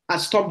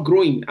 has stopped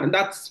growing, and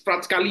that's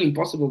practically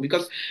impossible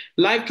because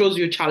life throws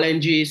you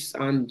challenges,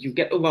 and you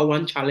get over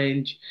one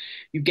challenge,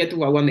 you get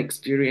over one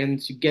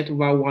experience, you get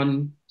over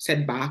one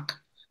setback,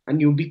 and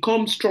you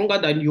become stronger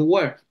than you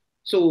were.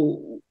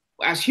 So,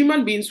 as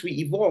human beings, we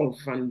evolve,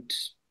 and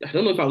I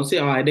don't know if I would say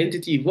our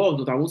identity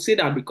evolved, but I would say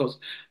that because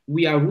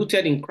we are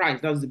rooted in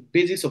Christ. That's the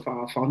basis of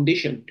our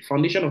foundation. The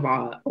foundation of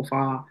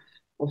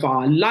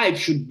our life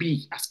should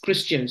be as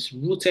Christians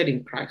rooted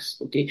in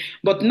Christ. Okay,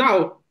 but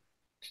now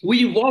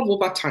we evolve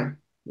over time.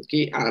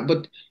 Okay,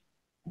 but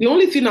the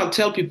only thing I'll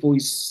tell people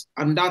is,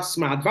 and that's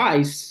my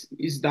advice,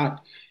 is that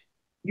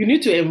you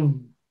need to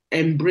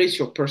embrace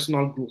your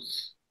personal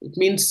growth. It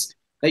means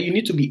that you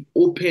need to be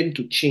open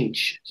to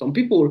change. Some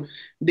people,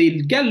 they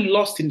get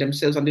lost in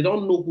themselves and they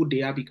don't know who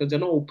they are because they're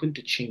not open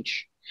to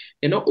change.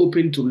 They're not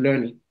open to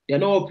learning. They're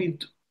not open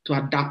to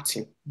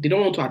adapting. They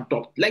don't want to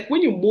adopt. Like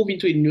when you move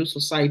into a new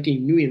society, a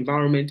new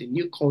environment, a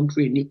new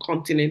country, a new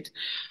continent,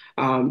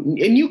 a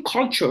new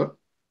culture,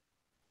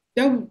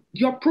 then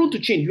you're prone to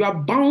change. You are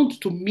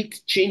bound to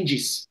meet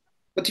changes.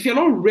 But if you're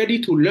not ready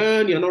to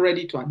learn, you're not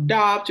ready to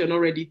adapt, you're not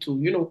ready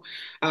to,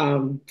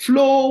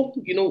 flow,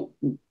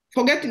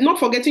 not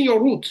forgetting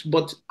your roots,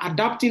 but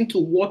adapting to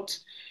what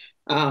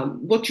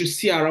you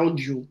see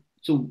around you.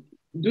 So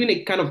doing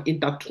a kind of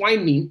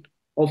intertwining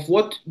of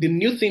what the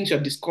new things you're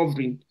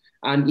discovering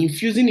and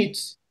infusing it,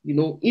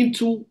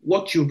 into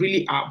what you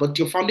really are. But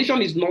your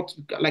foundation is not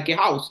like a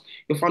house.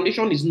 Your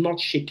foundation is not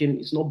shaken,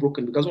 it's not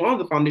broken because one of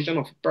the foundation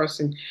of a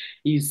person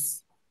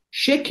is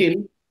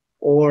shaken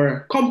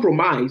or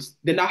compromised,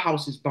 then that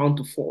house is bound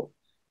to fall.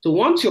 So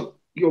once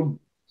your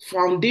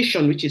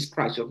foundation, which is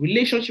Christ, your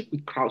relationship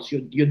with Christ,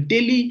 your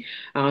daily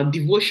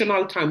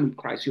devotional time with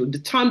Christ, the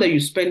time that you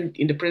spend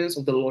in the presence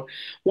of the Lord,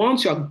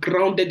 once you are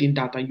grounded in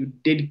that and you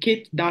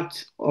dedicate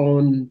that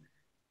on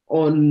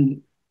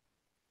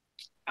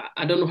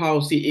I don't know how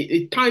to say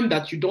a time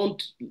that you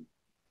don't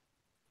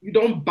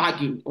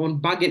bargain,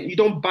 you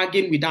don't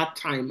bargain with that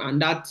time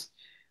and that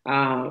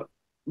uh,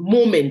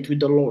 moment with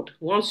the Lord.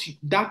 Once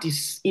that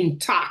is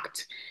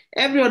intact,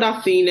 every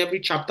other thing, every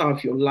chapter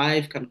of your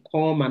life can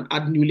come and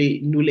add new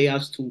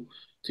layers to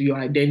your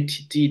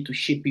identity, to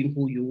shaping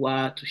who you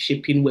are, to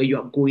shaping where you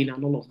are going,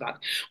 and all of that.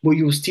 But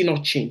you will still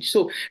not change.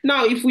 So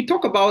now, if we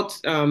talk about,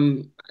 I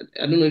don't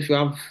know if you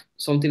have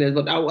something else,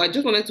 but I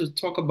just wanted to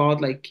talk about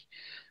like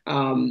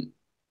um,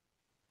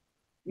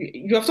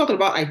 you have talked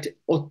about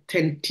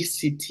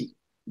authenticity,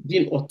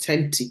 being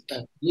authentic,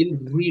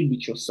 being real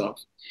with yourself.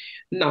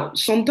 Now,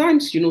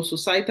 sometimes,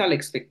 societal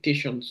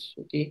expectations,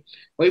 okay,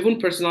 or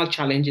even personal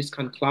challenges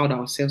can cloud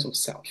our sense of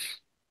self.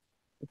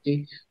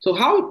 Okay. So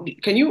how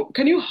can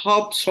you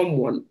help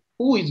someone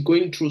who is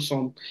going through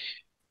some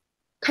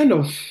kind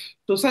of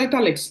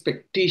societal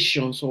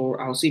expectations or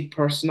I'll say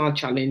personal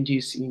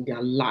challenges in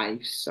their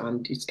lives,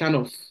 and it's kind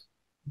of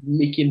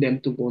making them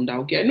to wonder,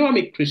 okay, I know I'm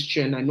a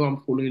Christian, I know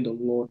I'm following the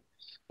Lord,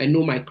 I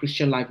know my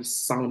Christian life is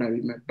sound, I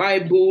read my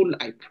Bible,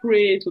 I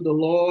pray to the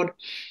Lord,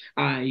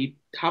 I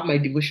have my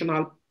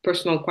devotional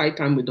personal quiet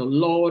time with the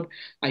Lord,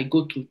 I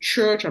go to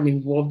church, I'm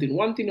involved in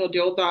one thing or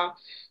the other.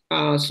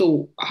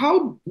 So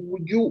how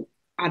would you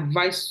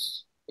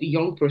advise a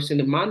young person,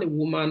 a man, a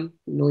woman,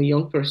 a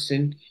young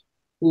person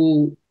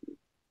who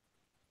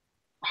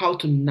how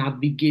to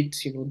navigate,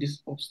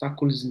 these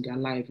obstacles in their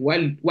life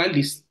while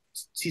they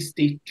still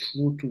stay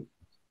true to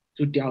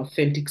their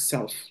authentic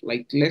self.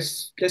 Like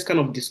let's kind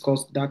of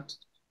discuss that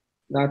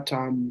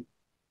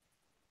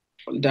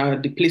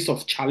the place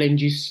of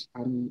challenges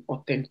and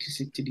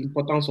authenticity, the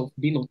importance of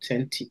being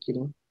authentic,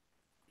 in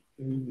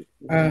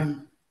life.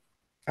 Um,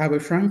 I'll be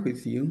frank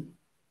with you.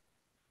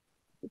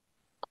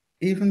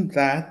 Even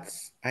that,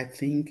 I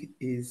think,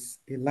 is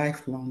a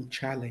lifelong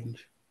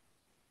challenge.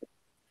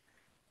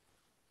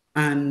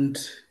 And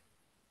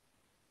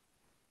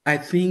I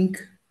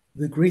think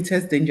the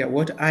greatest danger,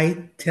 what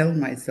I tell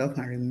myself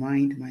and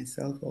remind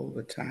myself all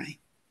the time,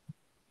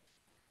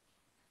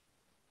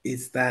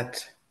 is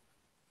that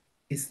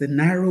it's the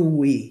narrow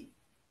way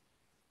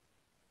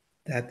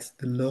that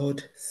the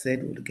Lord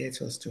said will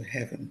get us to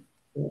heaven.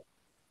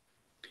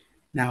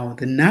 Now,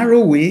 the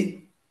narrow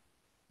way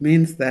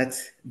means that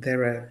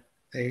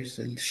there's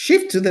a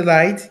shift to the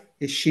right,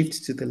 a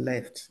shift to the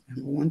left,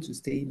 and we want to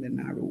stay in the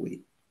narrow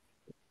way.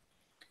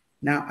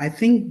 Now, I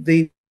think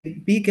the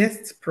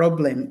biggest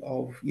problem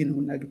of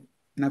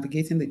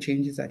navigating the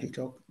changes that you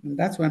talk, and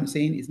that's what I'm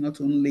saying, is not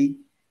only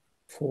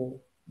for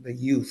the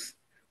youth,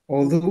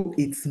 although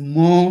it's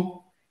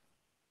more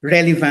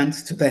relevant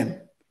to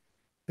them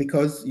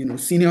because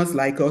seniors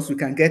like us, we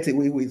can get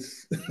away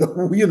with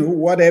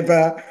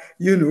whatever,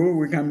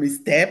 we can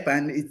misstep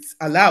and it's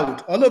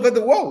allowed all over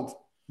the world.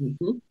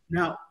 Mhm.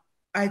 Now,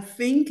 I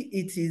think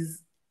it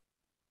is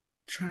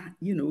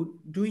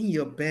doing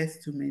your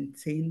best to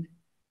maintain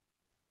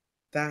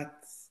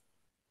that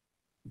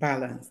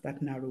balance,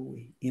 that narrow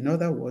way. In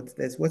other words,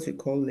 there's what we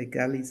call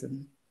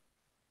legalism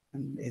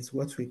and there's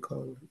what we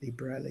call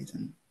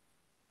liberalism.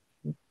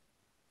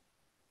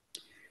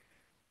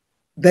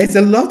 There's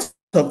a lot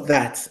of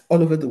that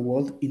all over the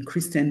world in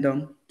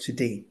Christendom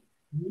today.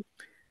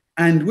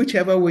 And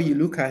whichever way you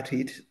look at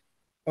it,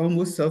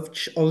 almost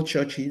all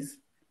churches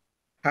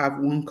have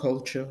one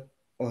culture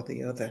or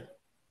the other.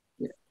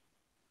 Yeah.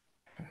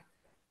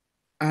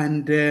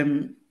 And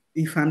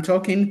if I'm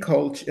talking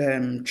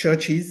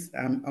churches,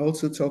 I'm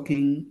also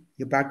talking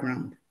your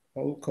background,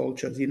 all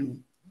cultures,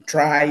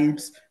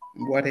 tribes,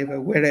 whatever,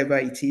 wherever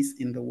it is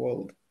in the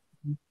world.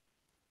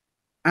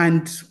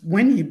 And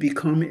when you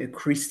become a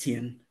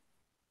Christian,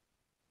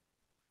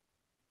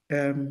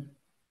 um,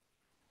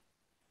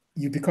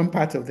 you become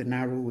part of the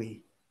narrow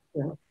way,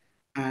 Yeah.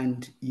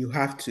 and you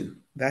have to.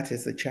 That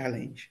is a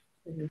challenge.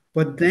 Mhm.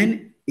 But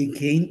then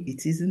again,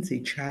 it isn't a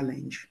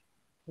challenge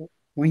Yeah.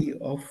 when you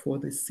opt for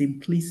the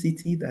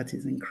simplicity that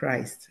is in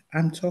Christ.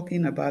 I'm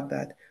talking about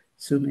that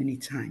so many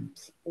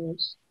times.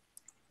 Yes.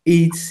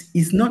 It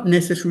is not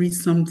necessarily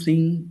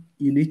something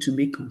you need to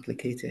make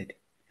complicated.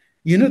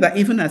 You know that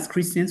even as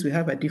Christians, we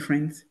have a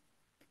different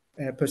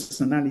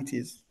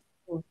personalities.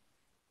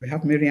 We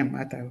have Mary and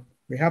Martha.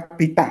 We have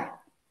Peter.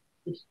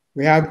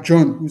 We have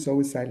John, who's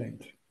always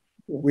silent.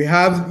 Yeah. We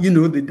have,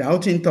 the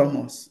doubting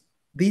Thomas.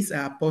 These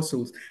are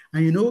apostles.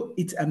 And,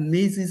 it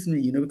amazes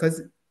me,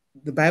 because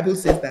the Bible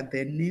says that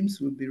their names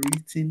will be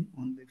written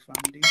on the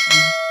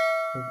foundation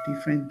of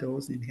different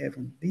doors in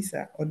heaven. These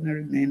are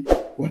ordinary men.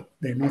 Well,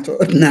 they're not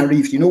ordinary,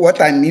 if you know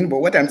what I mean. But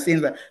what I'm saying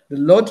is that the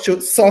Lord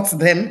sorts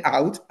them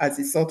out as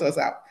He sorts us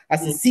out,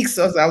 as He Mm. seeks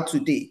us out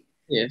today.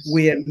 Yes.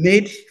 We are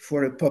made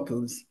for a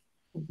purpose.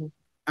 Mhm.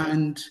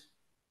 And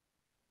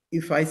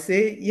if I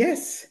say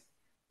yes,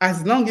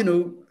 as long,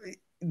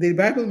 the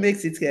Bible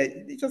makes it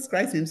clear. Jesus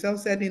Christ himself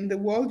said, in the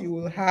world you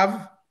will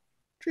have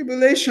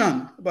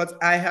tribulation, but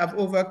I have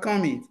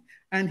overcome it.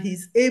 And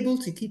he's able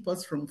to keep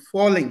us from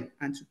falling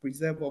and to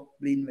preserve us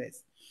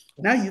blameless.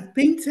 Now, you've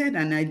painted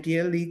an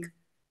idyllic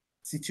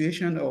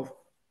situation of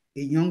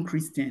a young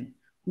Christian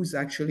who's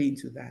actually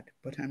into that.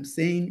 But I'm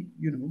saying,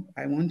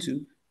 I want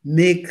to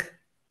make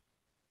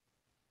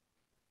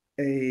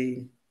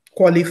a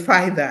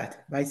qualify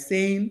that by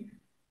saying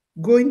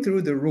going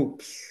through the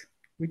ropes,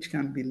 which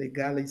can be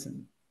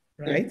legalism,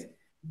 Yeah. right?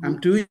 Mm-hmm. I'm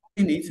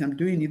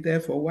doing it,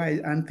 therefore,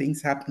 why aren't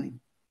things happening?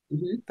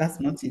 Mm-hmm. That's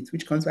not it,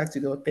 which comes back to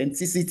the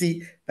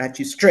authenticity that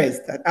you stress,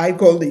 that I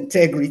call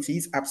integrity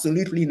is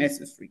absolutely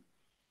necessary,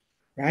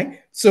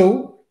 right?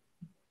 So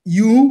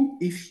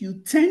if you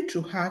tend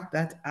to have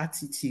that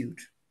attitude,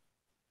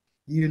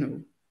 you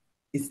know,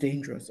 it's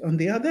dangerous. On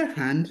the other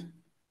hand,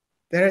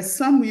 there are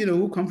some,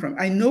 who come from,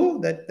 I know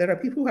that there are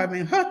people who have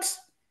been hurt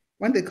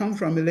when they come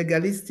from a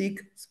legalistic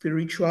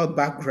spiritual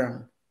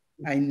background.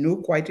 I know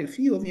quite a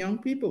few of young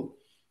people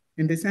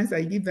in the sense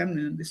I give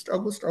them the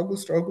struggle,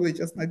 it's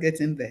just not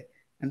getting there.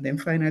 And then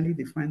finally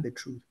they find the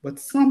truth. But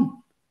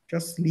some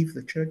just leave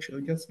the church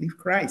or just leave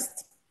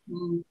Christ.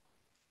 Mm-hmm.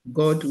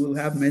 God will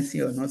have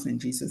mercy on us in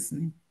Jesus'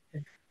 name.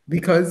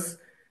 Because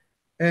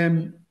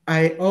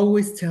I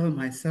always tell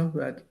myself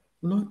that,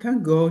 Lord,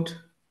 thank God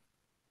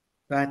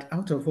that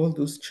out of all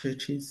those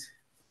churches,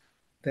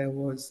 there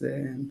was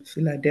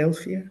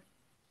Philadelphia.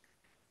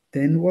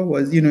 Then what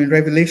was, in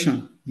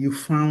Revelation, you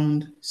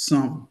found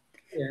some.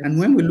 And Yes.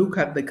 when we look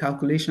at the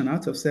calculation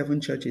out of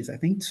 7 churches, I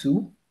think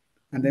 2,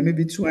 and then Mm-hmm.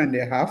 maybe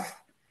 2.5,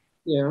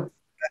 Yeah.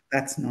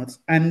 that's not.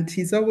 And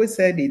he's always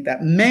said it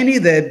that many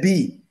there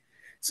be.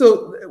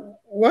 So,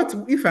 what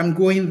if I'm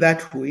going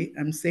that way?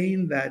 I'm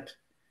saying that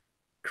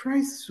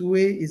Christ's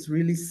way is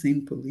really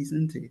simple,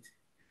 isn't it?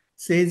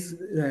 Says,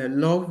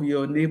 love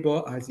your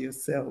neighbor as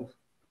yourself.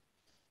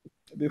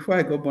 Before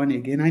I got born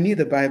again, I knew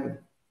the Bible.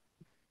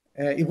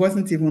 It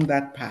wasn't even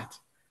that part.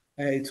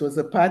 It was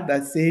a part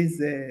that says,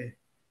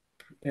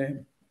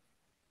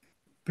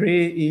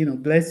 pray,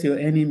 bless your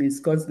enemies,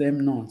 curse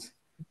them not.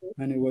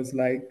 And it was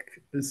like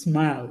a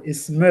smile, a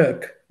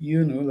smirk,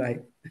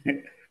 like,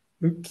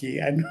 okay,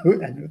 I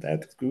know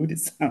that's good. It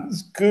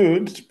sounds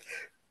good,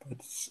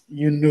 but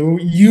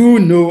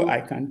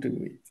I can't do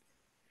it.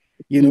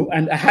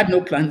 And I had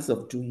no plans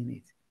of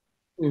doing it.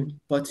 Mm-hmm.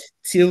 But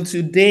till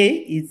today,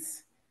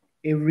 it's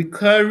a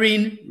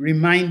recurring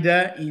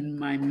reminder in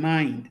my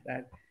mind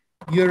that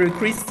you're a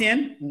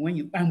Christian,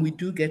 and we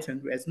do get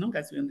angry. As long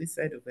as we're on this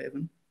side of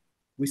heaven,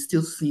 we're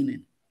still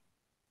sinning.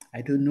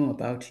 I don't know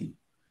about you,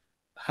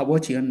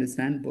 what you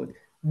understand, but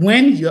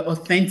when you're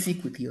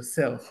authentic with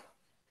yourself,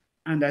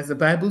 and as the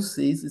Bible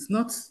says, it's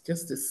not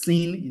just a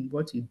sin in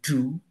what you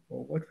do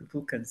or what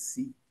people can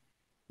see,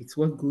 it's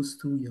what goes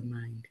through your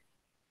mind.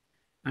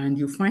 And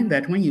you find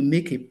that when you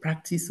make a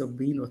practice of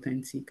being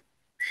authentic,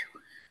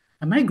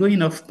 am I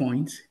going off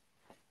point?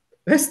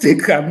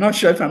 I'm not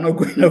sure if I'm not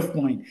going off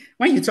point.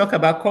 When you talk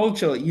about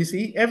culture, you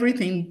see,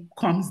 everything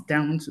comes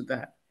down to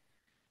that.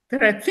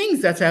 There are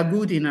things that are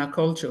good in our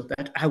culture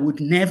that I would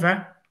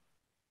never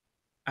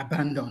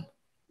abandon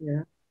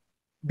Yeah.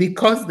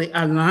 because they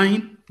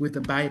align with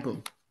the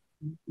Bible.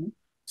 Mm-hmm.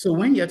 So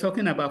when you're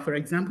talking about, for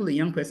example, a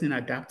young person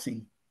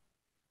adapting,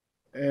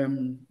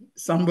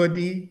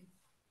 somebody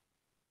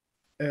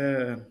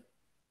uh,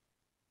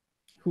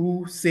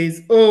 who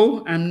says,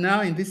 oh, I'm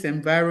now in this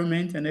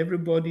environment and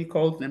everybody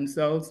calls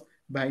themselves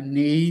by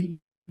name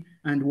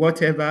and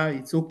whatever,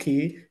 it's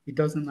okay, it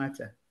doesn't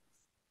matter.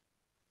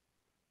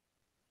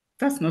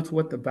 That's not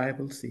what the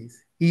Bible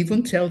says. He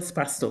even tells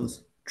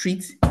pastors,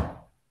 treat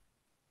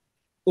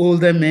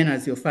older men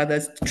as your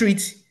fathers,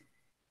 treat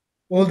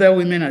older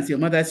women as your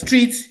mothers,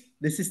 treat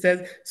the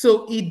sisters.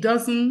 So he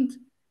doesn't,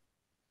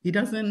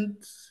 the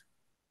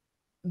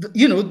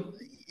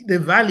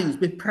values,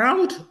 be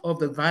proud of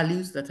the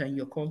values that are in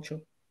your culture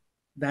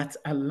that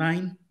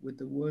align with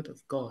the word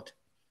of God.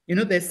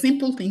 There's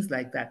simple things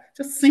like that,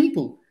 just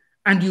simple.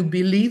 And you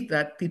believe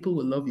that people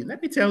will love you.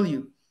 Let me tell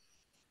you,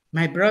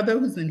 my brother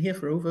who's in here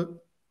for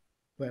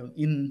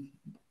in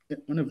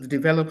one of the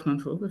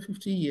development for over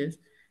 50 years,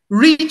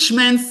 rich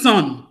man's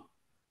son,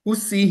 who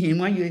see him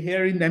when you're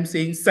hearing them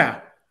saying,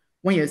 sir,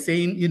 when you're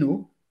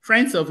saying,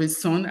 friends of his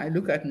son, I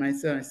look at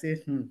myself and say,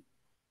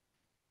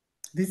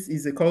 this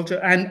is a culture.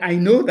 And I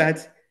know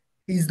that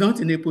he's not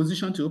in a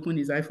position to open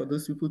his eye for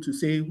those people to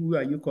say, who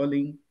are you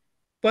calling?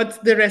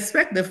 But they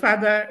respect the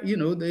father,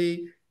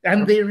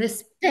 they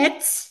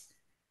respect,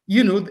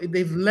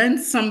 they've learned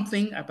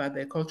something about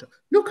their culture.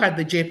 Look at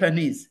the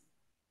Japanese.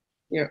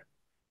 Yeah.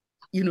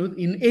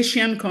 In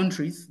Asian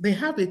countries, they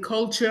have a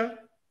culture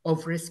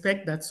of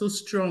respect that's so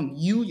strong.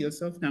 You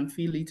yourself can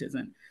feel it.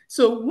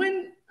 So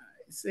when,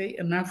 say,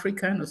 an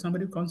African or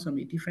somebody who comes from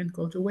a different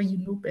culture where you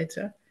know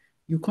better,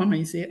 you come and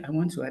you say, I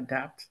want to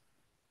adapt,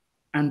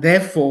 and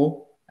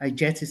therefore I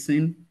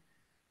jettison,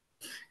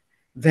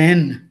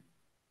 then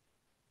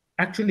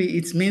actually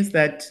it means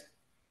that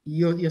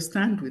your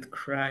stand with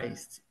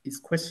Christ is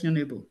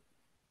questionable.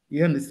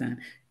 You understand?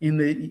 In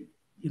the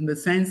in the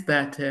sense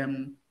that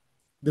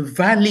the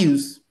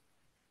values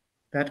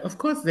that, of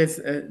course, there's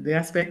the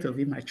aspect of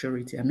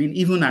immaturity. I mean,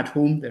 even at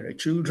home, there are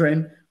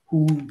children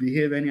who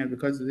behave anyhow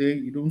because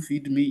you don't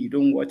feed me, you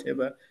don't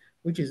whatever,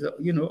 which is,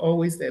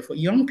 always there for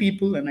young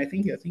people. And I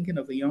think you're thinking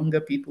of the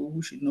younger people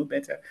who should know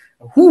better.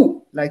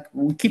 Who, like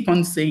we keep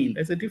on saying,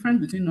 there's a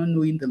difference between not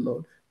knowing the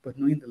Lord, but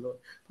knowing the Lord.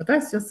 But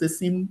that's just a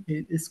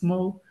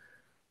small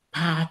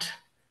part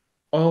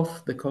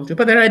of the culture.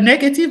 But there are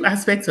negative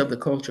aspects of the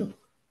culture.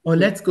 Or Mhm.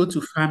 let's go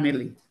to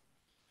family.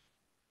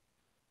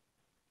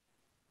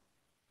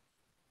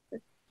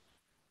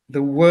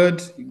 The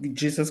word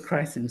Jesus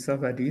Christ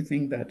himself, do you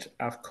think that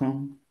I've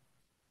come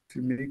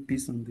to make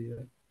peace on the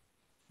earth?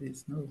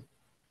 There's no.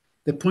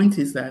 The point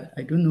is that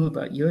I don't know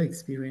about your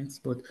experience,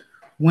 but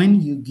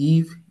when you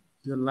give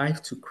your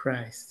life to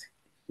Christ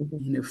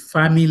Mhm. in a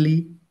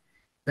family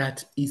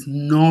that is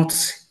not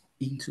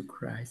into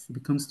Christ, it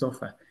becomes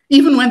tougher.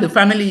 Even when the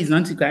family is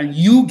not into Christ, and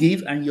you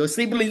give and your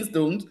siblings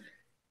don't,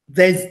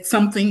 there's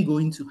something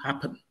going to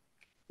happen.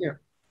 Yeah.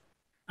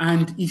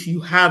 And if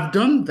you have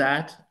done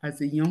that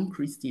as a young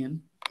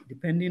Christian,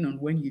 depending on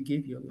when you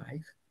gave your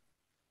life,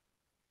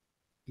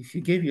 if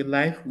you gave your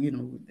life,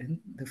 then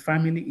the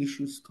family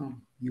issues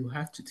come. You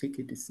have to take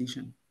a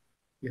decision.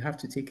 You have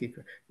to take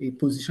a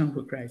position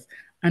for Christ.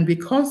 And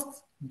because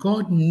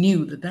God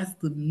knew that that's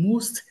the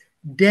most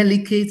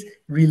delicate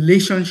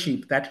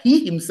relationship that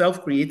He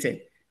Himself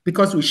created,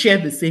 because we share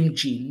the same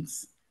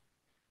genes,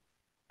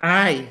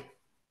 I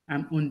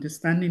am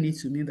understanding it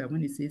to mean that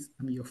when He says,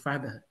 I'm your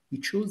father, He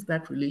chose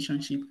that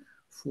relationship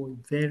for a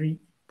very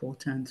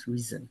important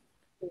reason.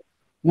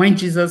 When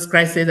Jesus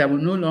Christ said, I will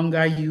no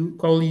longer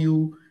call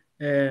you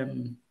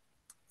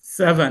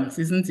servants,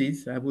 isn't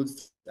it?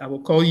 I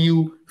will call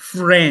you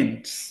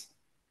friends.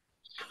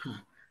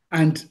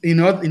 And in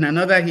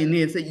another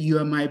he said, you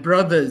are my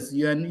brothers.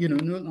 You are,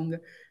 no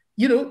longer,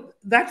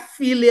 that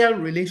filial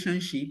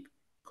relationship,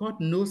 God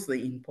knows the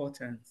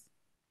importance.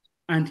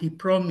 And he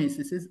promised,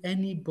 he says,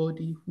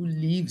 anybody who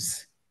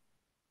lives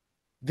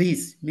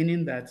this,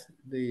 meaning that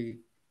the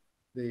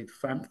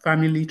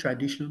family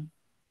tradition,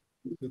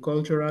 the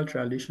cultural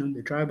tradition,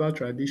 the tribal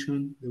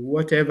tradition, the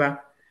whatever,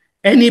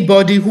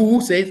 anybody who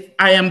says,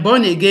 I am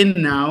born again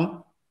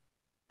now,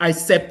 I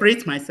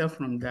separate myself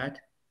from that.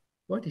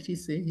 What did he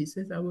say? He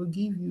says, I will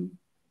give you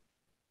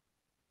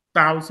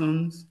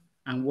thousands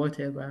and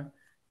whatever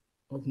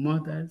of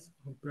mothers,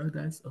 of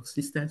brothers, of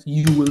sisters.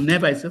 You will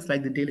never, it's just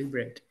like the daily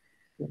bread.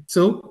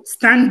 So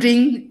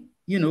standing,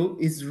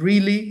 is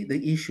really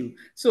the issue.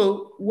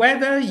 So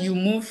whether you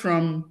move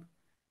from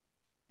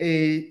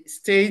a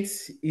state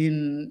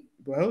in,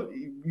 well,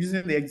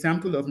 using the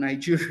example of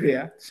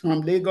Nigeria,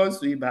 from Lagos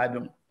to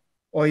Ibadan,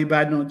 or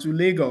Ibadan to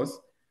Lagos,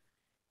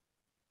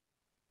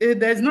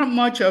 there's not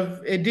much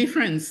of a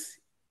difference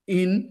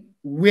in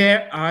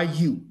where are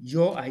you,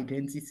 your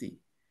identity.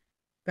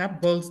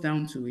 That boils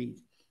down to it.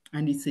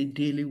 And it's a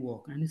daily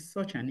walk, and it's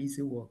such an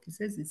easy walk. He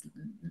says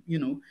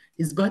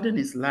his burden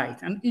is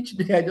light. And each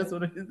day I just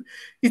want to,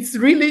 it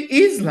really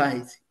is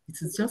light. It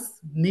is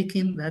just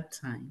making that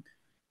time,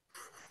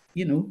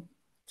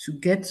 to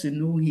get to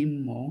know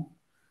him more,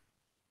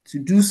 to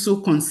do so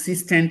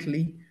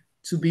consistently,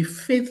 to be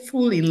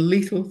faithful in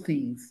little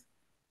things,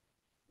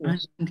 and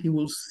Yes. he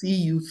will see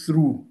you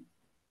through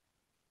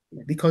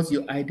Yeah. because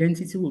your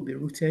identity will be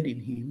rooted in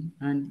him,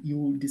 and you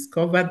will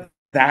discover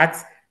that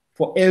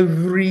for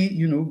every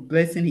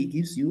blessing he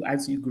gives you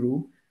as you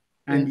grow,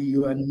 Yeah. and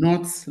you are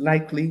not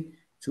likely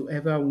to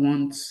ever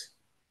want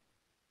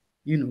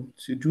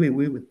to do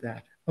away with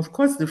that. Of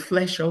course, the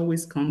flesh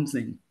always comes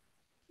in,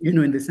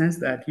 in the sense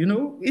that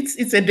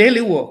it's a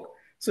daily work.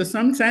 So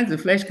sometimes the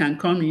flesh can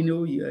come,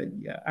 you're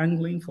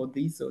angling for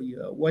this, or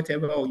you're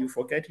whatever, or you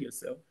forget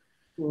yourself.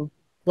 Mm.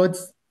 But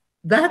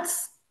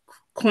that's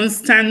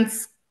constant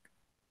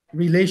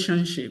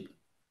relationship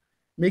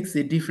makes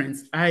a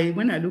difference.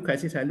 When I look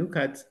at it, I look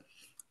at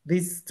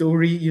this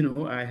story,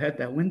 I heard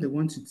that when they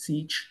want to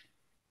teach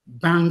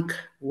bank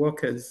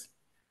workers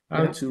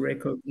how Yeah. to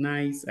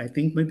recognize, I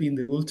think maybe in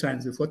the old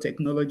times before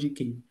technology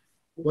came,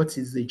 what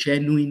is the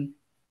genuine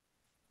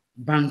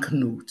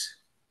banknote?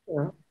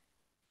 Yeah.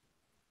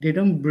 They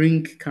don't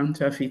bring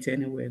counterfeit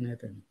anywhere near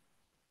them.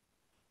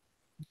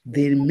 Yeah.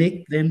 They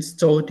make them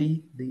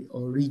study the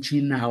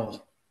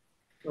original.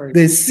 Right.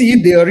 They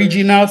see the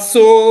original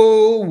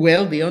so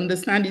well, they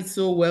understand it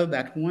so well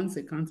that once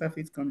a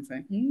counterfeit comes,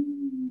 like,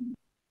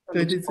 That So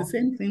it looks is the fun.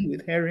 same thing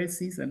with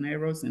heresies and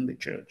errors in the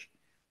church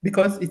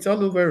because it's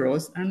all over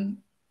us. And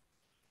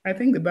I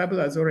think the Bible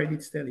has already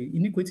said it,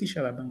 iniquity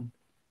shall abound.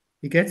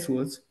 It gets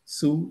worse.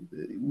 So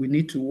we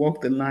need to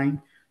walk the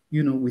line,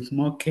 with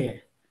more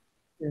care.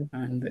 Yeah.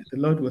 And the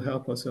Lord will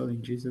help us all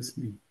in Jesus'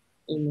 name.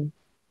 Amen.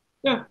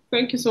 Yeah,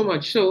 thank you so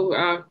much. So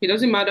it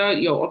doesn't matter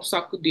the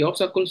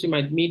obstacles you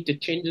might meet, the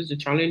changes, the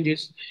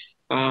challenges,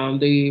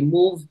 the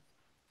move,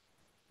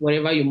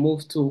 wherever you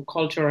move to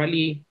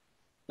culturally,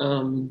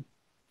 um,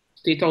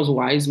 status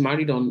wise,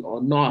 married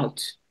or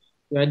not,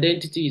 your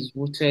identity is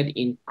rooted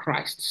in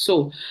Christ.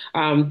 So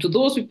to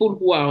those people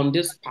who are on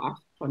this path,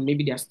 and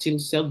maybe they're still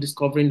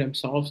self-discovering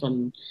themselves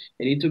and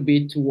a little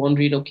bit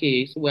wondering,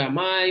 okay, so where am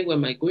I? Where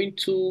am I going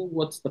to?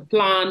 What's the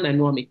plan? I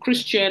know I'm a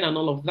Christian and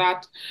all of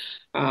that.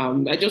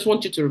 I just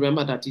want you to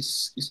remember that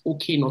it's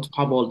okay not to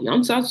have all the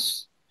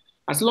answers.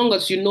 As long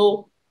as you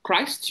know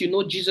Christ, you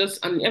know Jesus,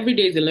 and every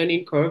day is a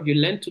learning curve. You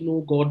learn to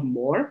know God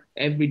more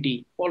every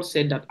day. Paul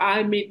said that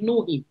I may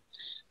know him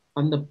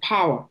and the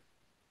power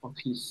of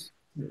his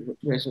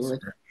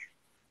resurrection,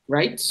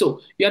 right? So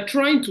you are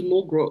trying to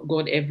know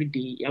God every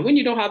day. And when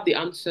you don't have the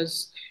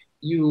answers,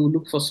 you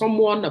look for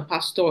someone, a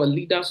pastor, a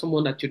leader,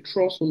 someone that you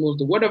trust who knows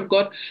the word of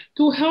God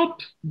to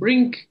help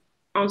bring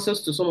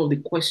answers to some of the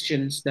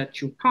questions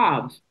that you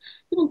have,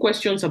 even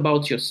questions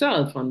about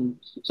yourself. And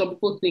some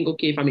people think,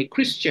 okay, if I'm a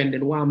Christian,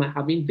 then why am I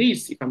having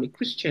this? If I'm a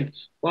Christian,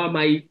 why am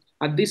I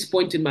at this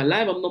point in my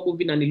life? I'm not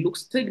moving and it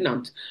looks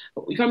stagnant.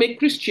 If I'm a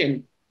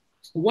Christian,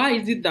 why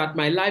is it that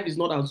my life is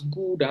not as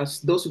good as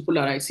those people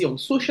that I see on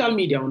social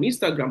media, on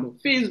Instagram, on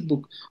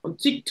Facebook, on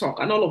TikTok,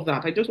 and all of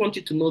that? I just want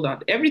you to know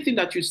that everything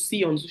that you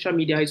see on social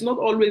media is not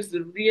always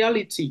the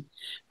reality.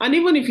 And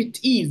even if it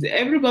is,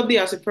 everybody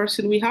as a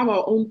person, we have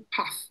our own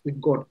path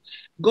with God.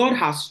 God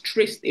has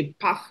traced a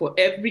path for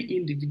every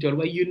individual.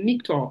 We're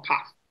unique to our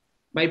path.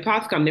 My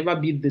path can never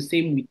be the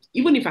same with,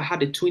 even if I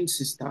had a twin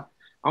sister,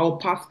 our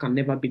path can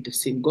never be the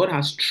same. God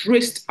has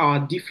traced our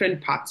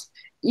different paths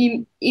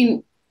in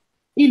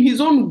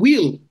his own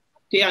will.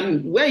 Okay,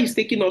 and where he's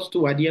taking us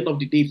to at the end of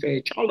the day, if you're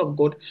a child of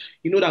God,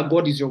 you know that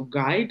God is your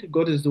guide.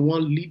 God is the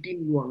one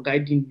leading you and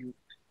guiding you.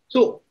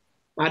 So,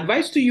 my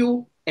advice to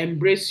you,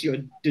 embrace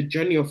the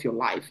journey of your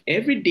life.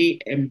 Every day,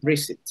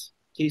 embrace it.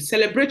 Okay,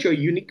 celebrate your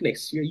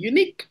uniqueness. You're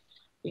unique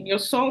in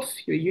yourself.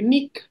 You're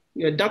unique.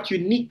 You're that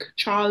unique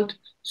child,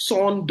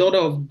 son, daughter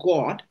of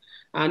God.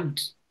 And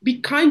be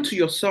kind to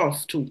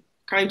yourself too.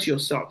 Kind to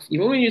yourself.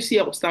 Even when you see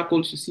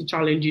obstacles, you see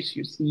challenges,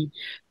 you see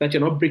that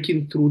you're not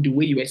breaking through the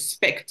way you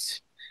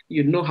expect.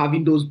 You're not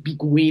having those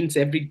big wins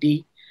every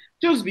day.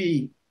 Just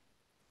be,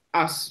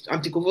 as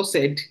Aunty Kofo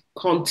said,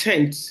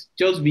 content.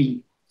 Just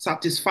be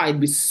satisfied.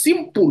 Be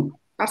simple.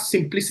 That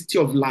simplicity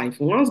of life.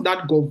 Once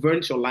that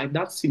governs your life,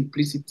 that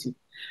simplicity,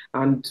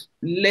 and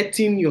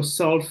letting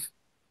yourself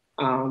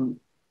um,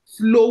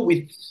 flow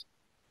with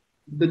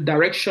the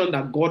direction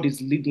that God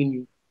is leading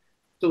you.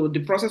 So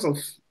the process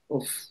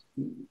of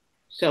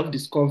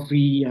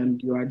self-discovery and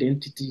your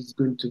identity is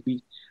going to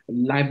be a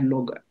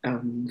lifelong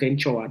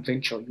venture or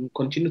adventure. You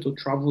continue to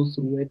travel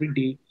through every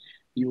day.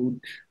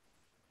 You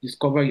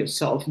discover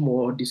yourself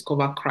more,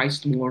 discover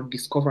Christ more,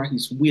 discover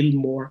His will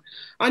more,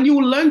 and you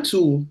will learn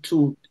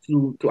to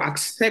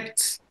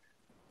accept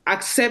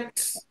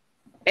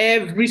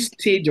every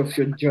stage of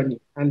your journey.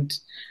 And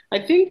I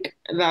think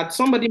that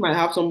somebody might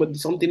have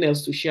something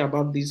else to share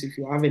about this. If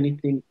you have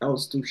anything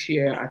else to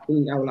share, I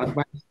think I will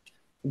advise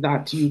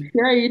that you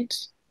share it.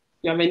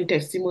 You have any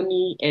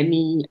testimony,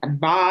 any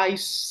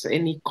advice,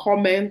 any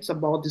comments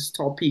about this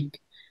topic,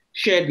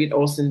 share it with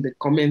us in the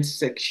comments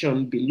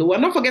section below.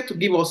 And don't forget to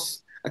give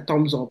us a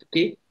thumbs up,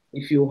 okay?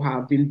 If you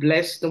have been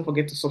blessed, don't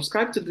forget to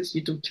subscribe to this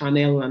YouTube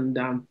channel and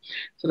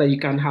so that you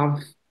can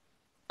have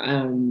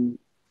um,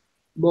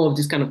 more of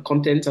this kind of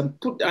content and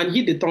put and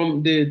hit the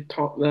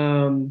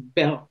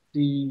bell.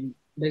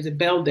 There's a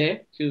bell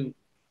there. To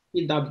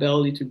hit that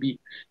bell, it will be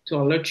to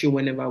alert you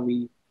whenever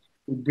we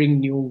bring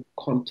new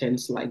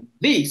contents like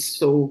this.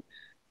 So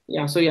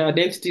yeah, so your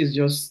identity is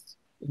just,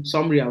 in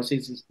summary, I'll say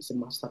it's a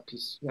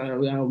masterpiece. You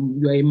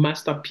are a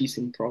masterpiece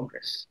in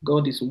progress.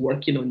 God is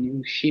working on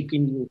you,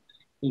 shaping you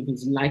in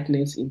His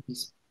likeness, in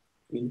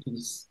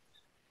His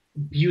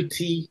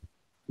beauty,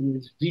 in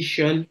His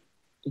vision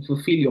to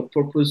fulfill your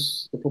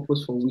purpose, the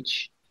purpose for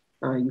which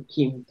you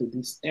came to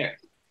this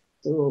earth.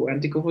 So,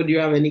 Auntie Kofo, do you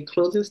have any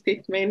closing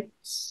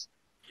statements?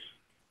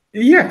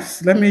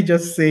 Yes, let me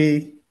just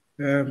say,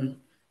 um,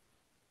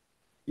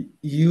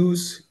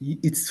 use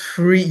it's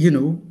free,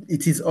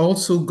 it is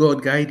also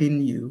God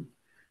guiding you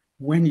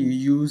when you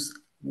use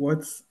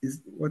what's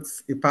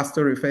a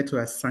pastor referred to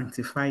as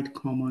sanctified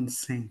common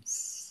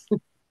sense.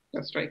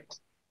 That's right.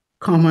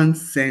 Common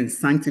sense,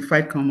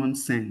 sanctified common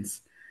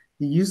sense.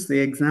 He used the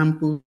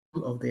example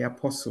of the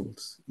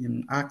apostles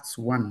in Acts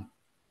 1.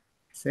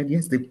 He said,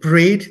 yes, they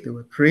prayed, they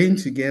were praying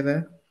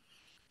together.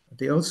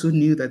 They also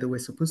knew that there were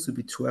supposed to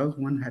be 12,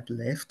 one had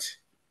left.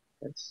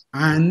 Yes,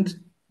 And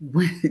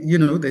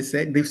when, they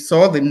said they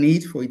saw the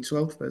need for a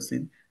 12th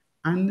person,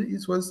 and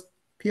it was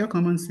pure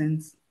common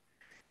sense.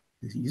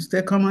 They used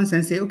their common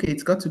sense, say, okay,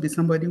 it's got to be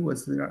somebody who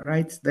was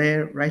right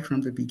there, right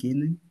from the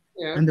beginning.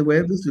 yeah, And they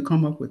were able to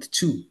come up with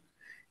two.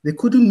 They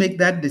couldn't make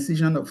that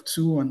decision of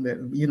two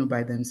on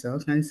by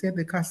themselves, and instead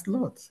they cast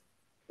lots.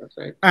 that's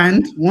right.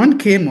 And one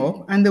came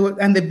up, and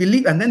they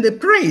believed, and then they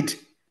prayed,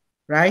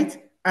 right,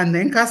 and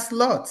then cast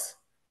lots.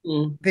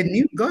 Mm, They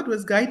knew God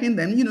was guiding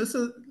them.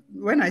 So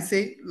when I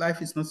say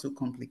life is not so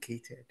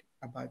complicated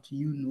about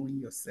you knowing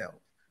yourself,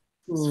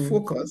 just mm,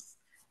 focus,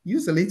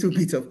 use a little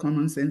bit of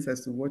common sense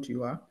as to what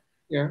you are,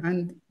 Yeah.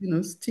 and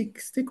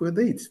stick with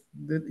it.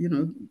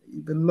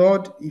 The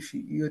Lord, if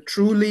you're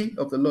truly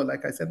of the Lord,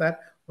 like I said, that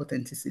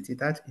authenticity,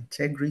 that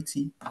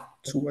integrity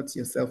towards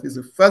yourself is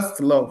the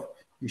first love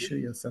you show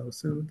yourself.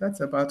 So that's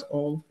about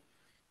all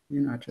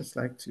I just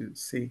like to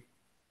say.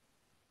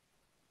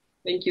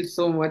 Thank you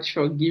so much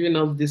for giving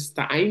us this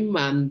time.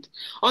 And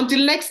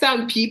until next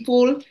time,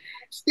 people,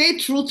 stay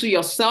true to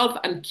yourself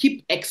and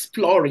keep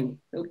exploring.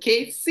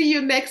 Okay. See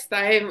you next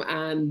time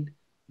and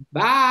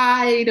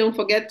bye. Don't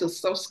forget to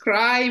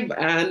subscribe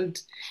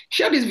and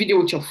share this video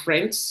with your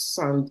friends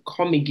and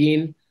come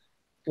again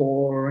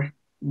for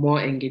more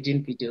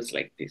engaging videos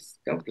like this.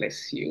 God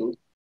bless you.